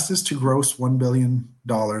fastest to gross $1 billion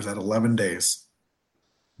at 11 days.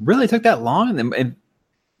 Really, it took that long? And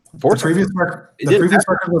the previous record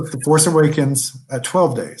was The Force Awakens at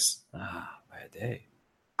 12 days. Bad day.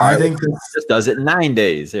 I think this does it in 9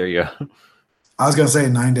 days. There you go. I was going to say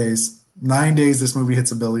 9 days. 9 days, this movie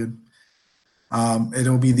hits $1 billion.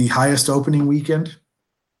 It'll be the highest opening weekend.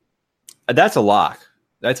 That's a lock.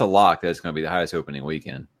 That's a lock that it's going to be the highest opening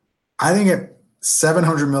weekend. I think at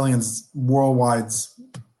 700 million worldwide's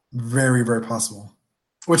very, very possible.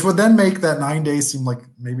 Which would then make that 9 days seem like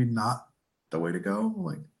maybe not the way to go.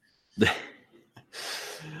 Like,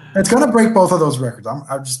 it's going to break both of those records.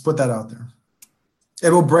 I'll just put that out there.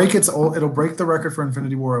 It'll break the record for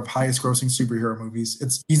Infinity War of highest grossing superhero movies.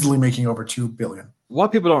 It's easily making over $2 billion.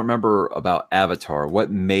 What people don't remember about Avatar,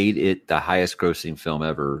 what made it the highest grossing film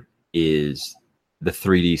ever, is the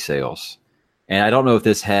 3D sales. And I don't know if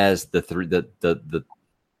this has the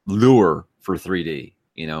lure for 3D,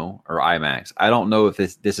 or IMAX. I don't know if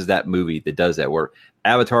this is that movie that does that work.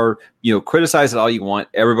 Avatar, criticize it all you want.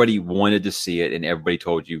 Everybody wanted to see it, and everybody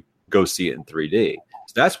told you go see it in 3D.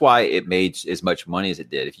 So that's why it made as much money as it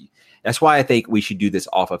did. That's why I think we should do this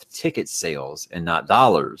off of ticket sales and not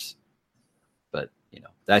dollars. But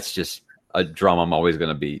that's just a drum I'm always going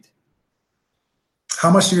to beat. How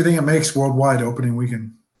much do you think it makes worldwide opening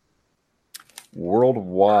weekend?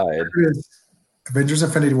 Worldwide, Avengers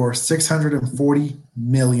Infinity War, $640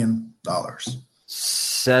 million.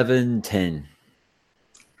 710.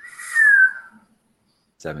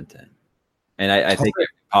 710. And I think it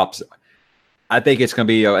pops. I think it's going to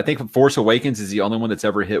be. I think Force Awakens is the only one that's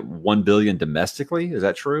ever hit 1 billion domestically. Is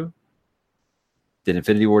that true? Did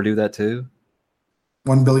Infinity War do that too?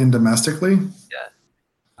 1 billion domestically? Yeah.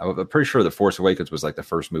 I'm pretty sure The Force Awakens was like the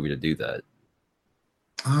first movie to do that.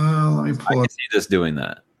 Let me pull I can see this doing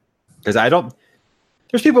that. Because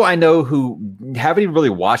there's people I know who haven't even really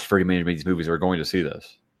watched very many of these movies who are going to see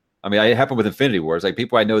this. I mean, it happened with Infinity War. It's like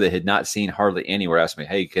people I know that had not seen hardly any were asking me,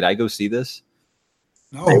 hey, could I go see this?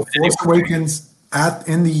 No, Force Awakens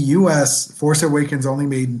in the U.S., Force Awakens only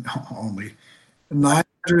made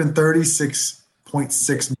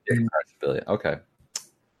 936.6 million. Okay.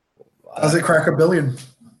 Does it crack $1 billion?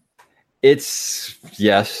 It's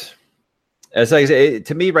yes. As I say,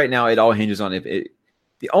 to me right now, it all hinges on if it.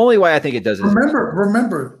 The only way I think it does is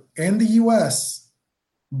remember, in the U.S.,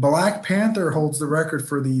 Black Panther holds the record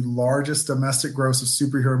for the largest domestic gross of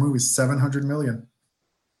superhero movies, 700 million.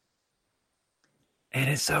 And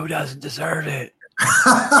it so doesn't deserve it.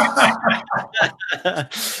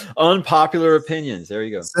 Unpopular opinions. There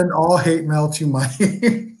you go. Send all hate mail to Mike.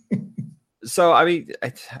 So, I mean,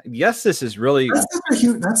 yes, this is really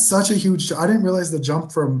that's such a huge. I didn't realize the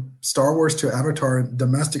jump from Star Wars to Avatar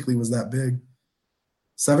domestically was that big.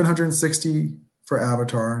 760 for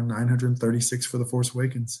Avatar, 936 for The Force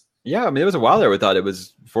Awakens. Yeah, I mean, it was a while there we thought it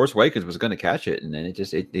was Force Awakens was going to catch it, and then it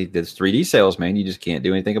this 3D sales, man. You just can't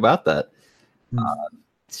do anything about that.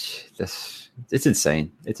 It's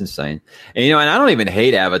insane. It's insane. And and I don't even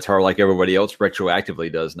hate Avatar like everybody else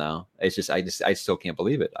retroactively does now. It's just I still can't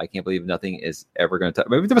believe it. I can't believe nothing is ever going to touch.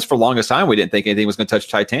 Maybe it was for the longest time we didn't think anything was going to touch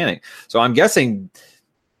Titanic. So I'm guessing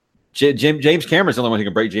James Cameron's the only one who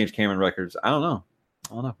can break James Cameron records. I don't know.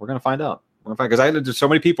 We're going to find out. Because there's so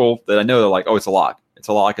many people that I know that are like, oh, it's a lock. It's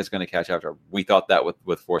a lock. It's going to catch Avatar. We thought that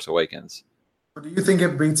with Force Awakens. Do you think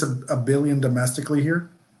it beats a billion domestically here?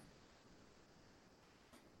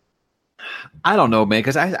 I don't know, man,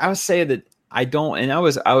 because I was saying that I don't, and I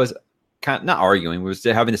was kind of not arguing. We was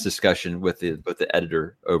having this discussion with the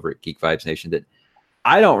editor over at Geek Vibes Nation that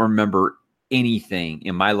I don't remember anything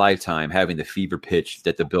in my lifetime having the fever pitch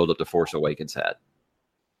that the build up to Force Awakens had,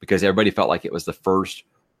 because everybody felt like it was the first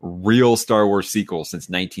real Star Wars sequel since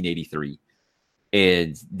 1983.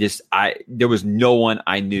 And there was no one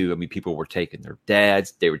I knew. I mean, people were taking their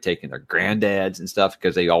dads, they were taking their granddads and stuff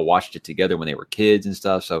because they all watched it together when they were kids and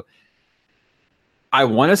stuff. So I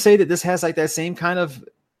want to say that this has like that same kind of,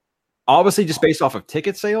 obviously just based off of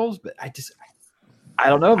ticket sales, but I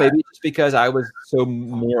don't know. Maybe it's because I was so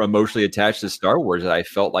more emotionally attached to Star Wars that I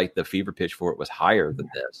felt like the fever pitch for it was higher than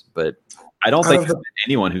this. But I don't think there's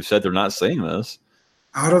anyone who said they're not seeing this.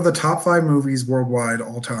 Out of the top 5 movies worldwide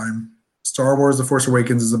all time, Star Wars The Force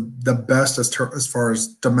Awakens is the best as far as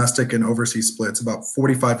domestic and overseas splits, about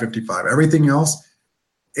 45-55. Everything else,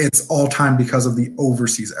 it's all time because of the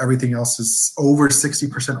overseas. Everything else is over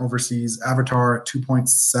 60% overseas. Avatar at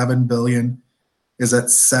 $2.7 billion is at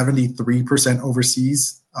 73%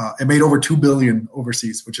 overseas. It made over $2 billion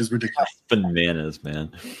overseas, which is ridiculous. Bananas,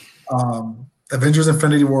 man. Avengers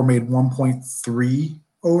Infinity War made 1.3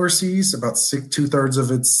 overseas, about 2/3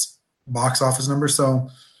 of its box office number. So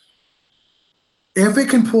if it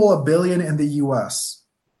can pull $1 billion in the US,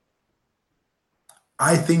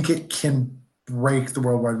 I think it can break the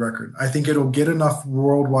worldwide record. I think it'll get enough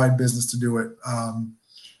worldwide business to do it.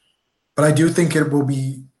 But I do think it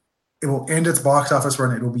will end its box office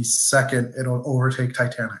run. It will be second. It'll overtake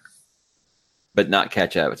Titanic. But not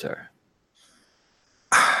catch Avatar.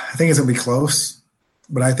 I think it's going to be close.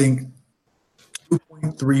 But I think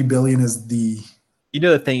 2.3 billion is the...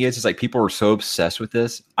 The thing is like people are so obsessed with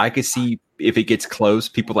this. I could see if it gets close,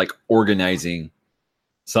 people like organizing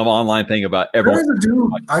some online thing about everyone. There was a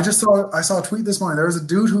dude, I saw a tweet this morning. There was a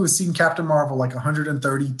dude who has seen Captain Marvel like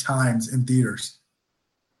 130 times in theaters.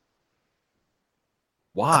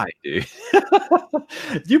 Why, dude?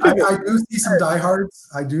 I do see some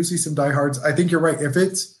diehards. I think you're right. If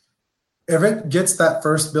it gets that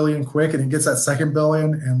first billion quick and it gets that second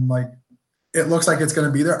billion and like it looks like it's going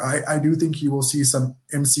to be there, I do think you will see some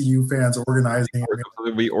MCU fans organizing.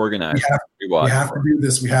 We organize. We have to do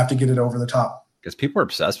this. We have to get it over the top. Because people are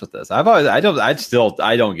obsessed with this. I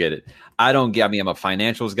don't get it. I mean, I'm a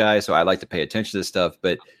financials guy, so I like to pay attention to this stuff.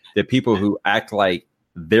 But the people who act like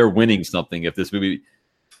they're winning something if this movie,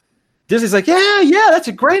 Disney's like, yeah, that's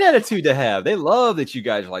a great attitude to have. They love that you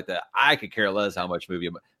guys are like that. I could care less how much movie,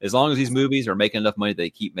 as long as these movies are making enough money, they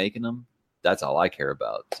keep making them. That's all I care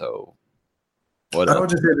about. So, I would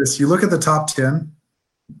just say this: you look at the top 10,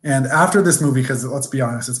 and after this movie, because let's be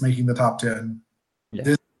honest, it's making the top 10. Yeah.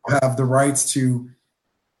 This will have the rights to.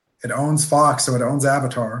 It owns Fox, so it owns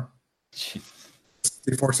Avatar,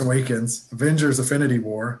 The Force Awakens, Avengers: Infinity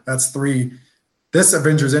War. That's 3. This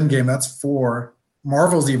Avengers Endgame, that's 4.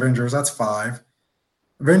 Marvel's The Avengers, that's 5.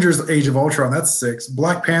 Avengers Age of Ultron, that's 6.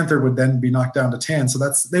 Black Panther would then be knocked down to 10.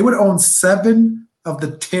 So they would own 7 of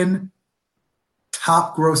the 10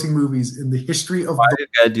 top grossing movies in the history of. Why do you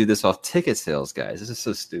gotta do this off ticket sales, guys? This is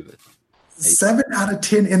so stupid. 7 out of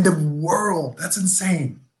 10 in the world. That's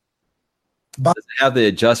insane. Does it have the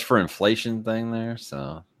adjust for inflation thing there?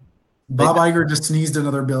 So Bob Iger just sneezed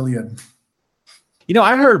another $1 billion.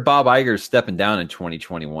 I heard Bob Iger's stepping down in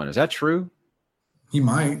 2021. Is that true? He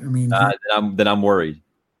might. I mean, then I'm worried.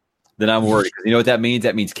 Because you know what that means?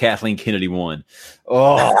 That means Kathleen Kennedy won.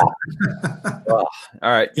 Oh, all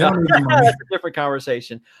right. That's a different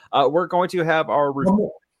conversation. We're going to have our one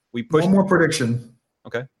more prediction.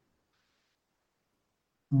 Okay.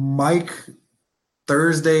 Mike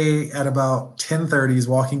Thursday at about 10:30 is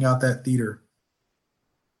walking out that theater.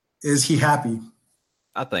 Is he happy?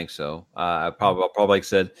 I think so. I'll probably like I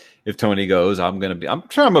said, if Tony goes, I'm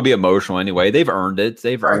sure I'm gonna be emotional anyway. They've earned it.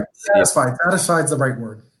 They've earned it. Satisfied's the right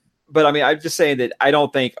word. But I mean, I'm just saying that I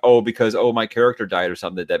don't think, because my character died or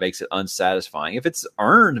something, that makes it unsatisfying. If it's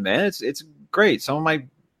earned, man, it's great. Some of my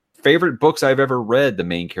favorite books I've ever read, the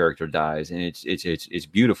main character dies, and it's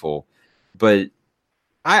beautiful. But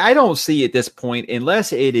I don't see at this point,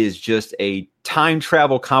 unless it is just a time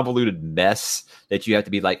travel convoluted mess that you have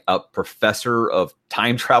to be like a professor of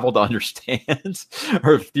time travel to understand,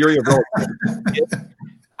 or theory of relativity.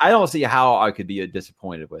 I don't see how I could be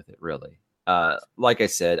disappointed with it, really. Like I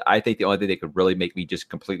said, I think the only thing that could really make me just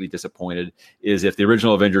completely disappointed is if the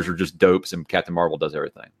original Avengers were just dopes and Captain Marvel does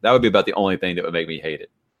everything. That would be about the only thing that would make me hate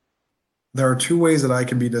it. There are two ways that I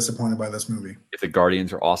can be disappointed by this movie. If the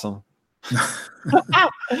Guardians are awesome.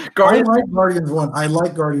 Guardians. I like Guardians 1. I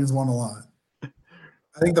like Guardians 1 a lot.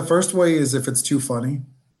 I think the first way is if it's too funny.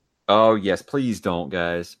 Oh, yes. Please don't,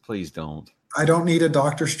 guys. Please don't. I don't need a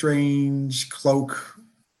Doctor Strange cloak.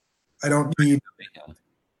 I don't need...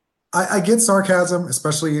 I get sarcasm,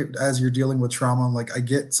 especially as you're dealing with trauma. Like, I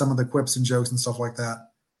get some of the quips and jokes and stuff like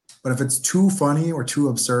that. But if it's too funny or too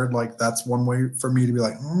absurd, like, that's one way for me to be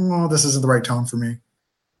like, oh, this isn't the right tone for me.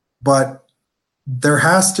 But there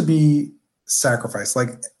has to be sacrifice.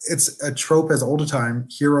 Like, it's a trope as old a time.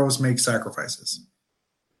 Heroes make sacrifices.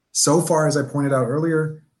 So far, as I pointed out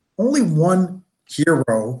earlier, only one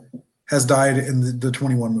hero has died in the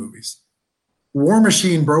 21 movies. War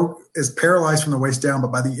Machine is paralyzed from the waist down, but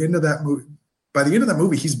by the end of that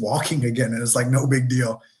movie, he's walking again, and it's like no big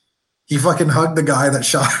deal. He fucking hugged the guy that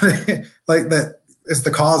shot it. Like, that is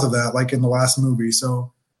the cause of that, like in the last movie.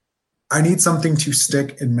 So I need something to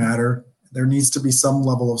stick and matter. There needs to be some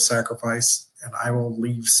level of sacrifice, and I will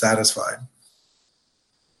leave satisfied.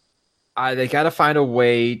 They got to find a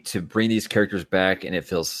way to bring these characters back, and it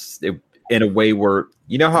feels in a way where,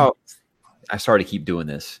 you know how I started to keep doing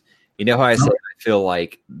this. You know how I said I feel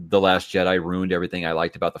like The Last Jedi ruined everything I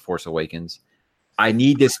liked about The Force Awakens? I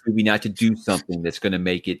need this movie not to do something that's going to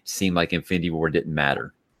make it seem like Infinity War didn't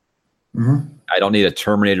matter. Mm-hmm. I don't need a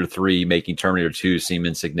Terminator 3 making Terminator 2 seem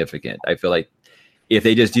insignificant. I feel like if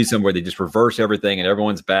they just do something where they just reverse everything and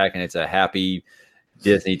everyone's back and it's a happy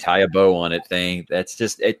Disney tie a bow on it thing, that's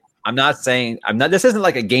just it. This isn't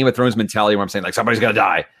like a Game of Thrones mentality where I'm saying like somebody's going to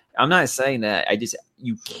die. I'm not saying that.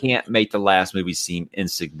 You can't make the last movie seem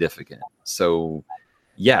insignificant. So,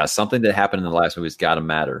 yeah, something that happened in the last movie has got to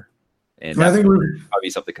matter. And I think probably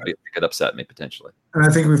something could upset me potentially. And I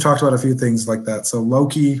think we've talked about a few things like that. So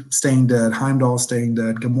Loki staying dead, Heimdall staying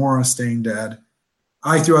dead, Gamora staying dead.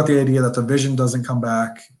 I threw out the idea that the Vision doesn't come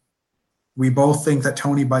back. We both think that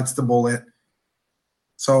Tony bites the bullet.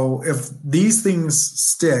 So if these things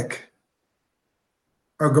stick,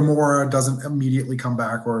 or Gamora doesn't immediately come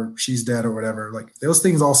back, or she's dead or whatever, like those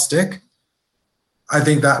things all stick, I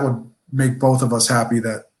think that would make both of us happy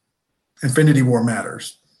that Infinity War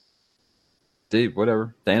matters. Dude,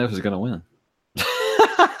 whatever. Thanos is going to win.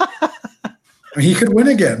 He could win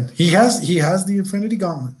again. He has the Infinity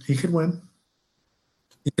Gauntlet. He could win.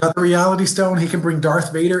 He got the Reality Stone. He can bring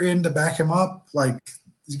Darth Vader in to back him up. Like,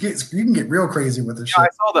 you can get real crazy with this shit. I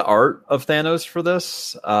saw the art of Thanos for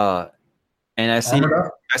this, and I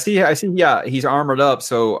see. Yeah, he's armored up.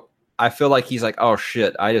 So I feel like he's like, oh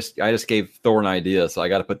shit, I just gave Thor an idea, so I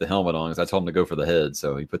got to put the helmet on because I told him to go for the head.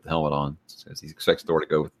 So he put the helmet on because he expects Thor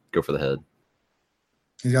to go for the head.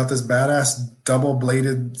 He got this badass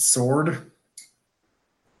double-bladed sword.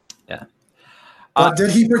 Yeah. But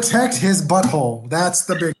did he protect his butthole? That's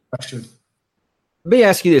the big question. Let me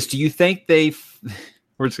ask you this. Do you think we're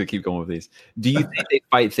just going to keep going with these. Do you think they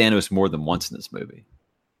fight Thanos more than once in this movie?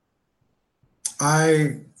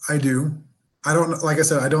 I do. I don't, like I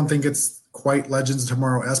said, I don't think it's quite Legends of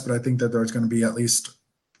Tomorrow-esque, but I think that there's going to be at least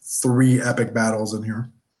 3 epic battles in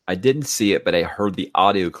here. I didn't see it, but I heard the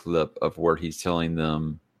audio clip of where he's telling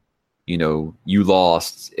them, you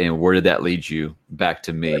lost, and where did that lead you? Back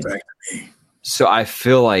to me. Back to me. So I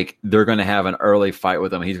feel like they're going to have an early fight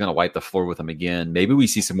with him. He's going to wipe the floor with him again. Maybe we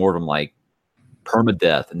see some more of him like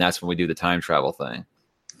permadeath, and that's when we do the time travel thing.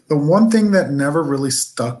 The one thing that never really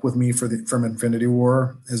stuck with me from Infinity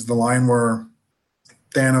War is the line where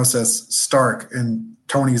Thanos says Stark, and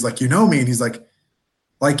Tony's like, you know me, and he's like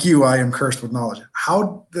you, I am cursed with knowledge.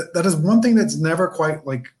 How that is one thing that's never quite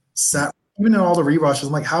like sat. Even in all the rewatches,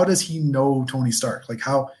 I'm like, how does he know Tony Stark? Like,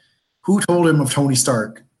 who told him of Tony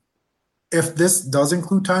Stark? If this does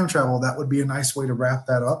include time travel, that would be a nice way to wrap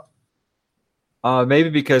that up. Maybe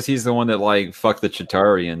because he's the one that like fucked the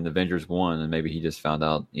Chitauri in Avengers 1, and maybe he just found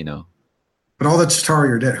out, But all the Chitauri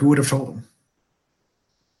are dead. Who would have told him?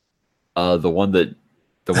 The one that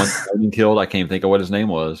Logan killed. I can't even think of what his name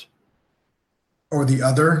was. Or the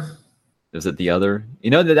other? Is it the other?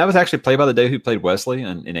 You know, that was actually played by the dude who played Wesley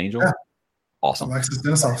in Angel. Yeah. Awesome. Alexis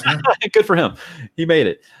Denisof, yeah. Good for him. He made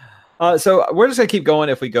it. So we're just going to keep going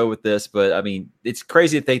if we go with this. But, I mean, it's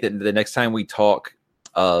crazy to think that the next time we talk,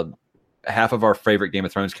 half of our favorite Game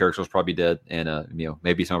of Thrones characters will probably be dead. And,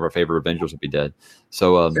 maybe some of our favorite Avengers will be dead.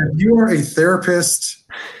 So if you are a therapist,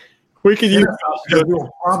 we can use we'll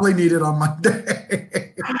probably need it on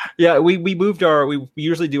Monday. Yeah, we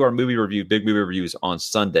usually do our big movie reviews on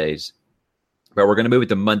Sundays. But we're going to move it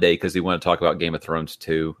to Monday because we want to talk about Game of Thrones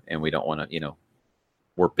too. And we don't want to,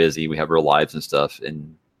 we're busy. We have real lives and stuff.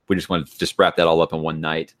 And we just want to just wrap that all up in one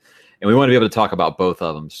night. And we want to be able to talk about both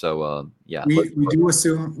of them. So, yeah. We do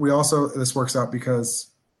assume this works out because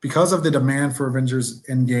of the demand for Avengers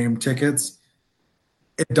Endgame tickets,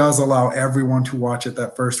 it does allow everyone to watch it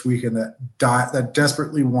that first weekend that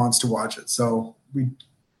desperately wants to watch it. So we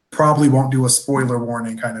probably won't do a spoiler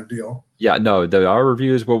warning kind of deal. Yeah, no, our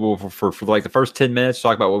reviews will for like the first 10 minutes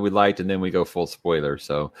talk about what we liked, and then we go full spoiler.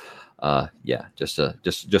 So, yeah, just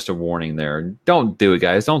a warning there. Don't do it,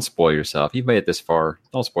 guys. Don't spoil yourself. You've made it this far.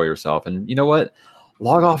 Don't spoil yourself. And you know what?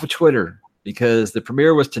 Log off of Twitter because the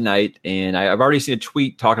premiere was tonight, and I've already seen a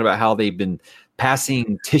tweet talking about how they've been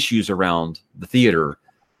passing tissues around the theater.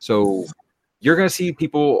 So you're going to see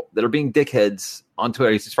people that are being dickheads on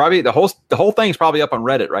Twitter. It's probably the whole thing's probably up on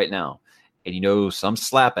Reddit right now. And some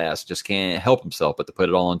slap ass just can't help himself but to put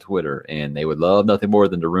it all on Twitter, and they would love nothing more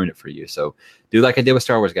than to ruin it for you. So do like I did with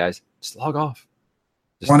Star Wars, guys. Just log off.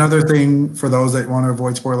 One other thing for those that want to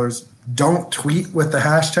avoid spoilers, don't tweet with the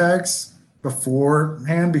hashtags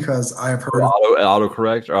beforehand because I've heard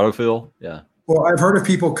autocorrect or autofill. Yeah. Well, I've heard of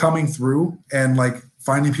people coming through and like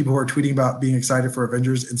finding people who are tweeting about being excited for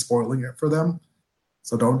Avengers and spoiling it for them.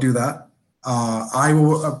 So don't do that. I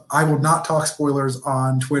will not talk spoilers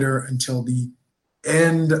on Twitter until the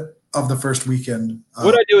end of the first weekend.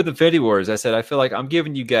 What I do with Infinity Wars, I said I feel like I'm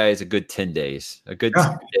giving you guys a good 10 days, 10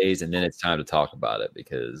 days, and then it's time to talk about it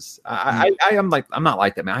because I'm not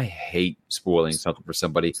like that, man. I hate spoiling something for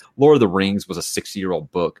somebody. Lord of the Rings was a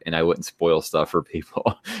 60-year-old book, and I wouldn't spoil stuff for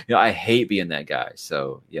people. I hate being that guy.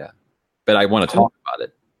 So yeah, but I want to talk about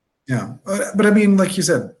it. Yeah, but I mean, like you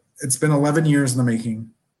said, it's been 11 years in the making.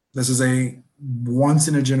 This is a once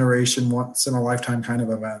in a generation, once in a lifetime kind of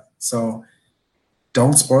event. So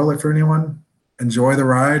don't spoil it for anyone. Enjoy the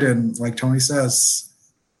ride. And like Tony says,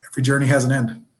 every journey has an end.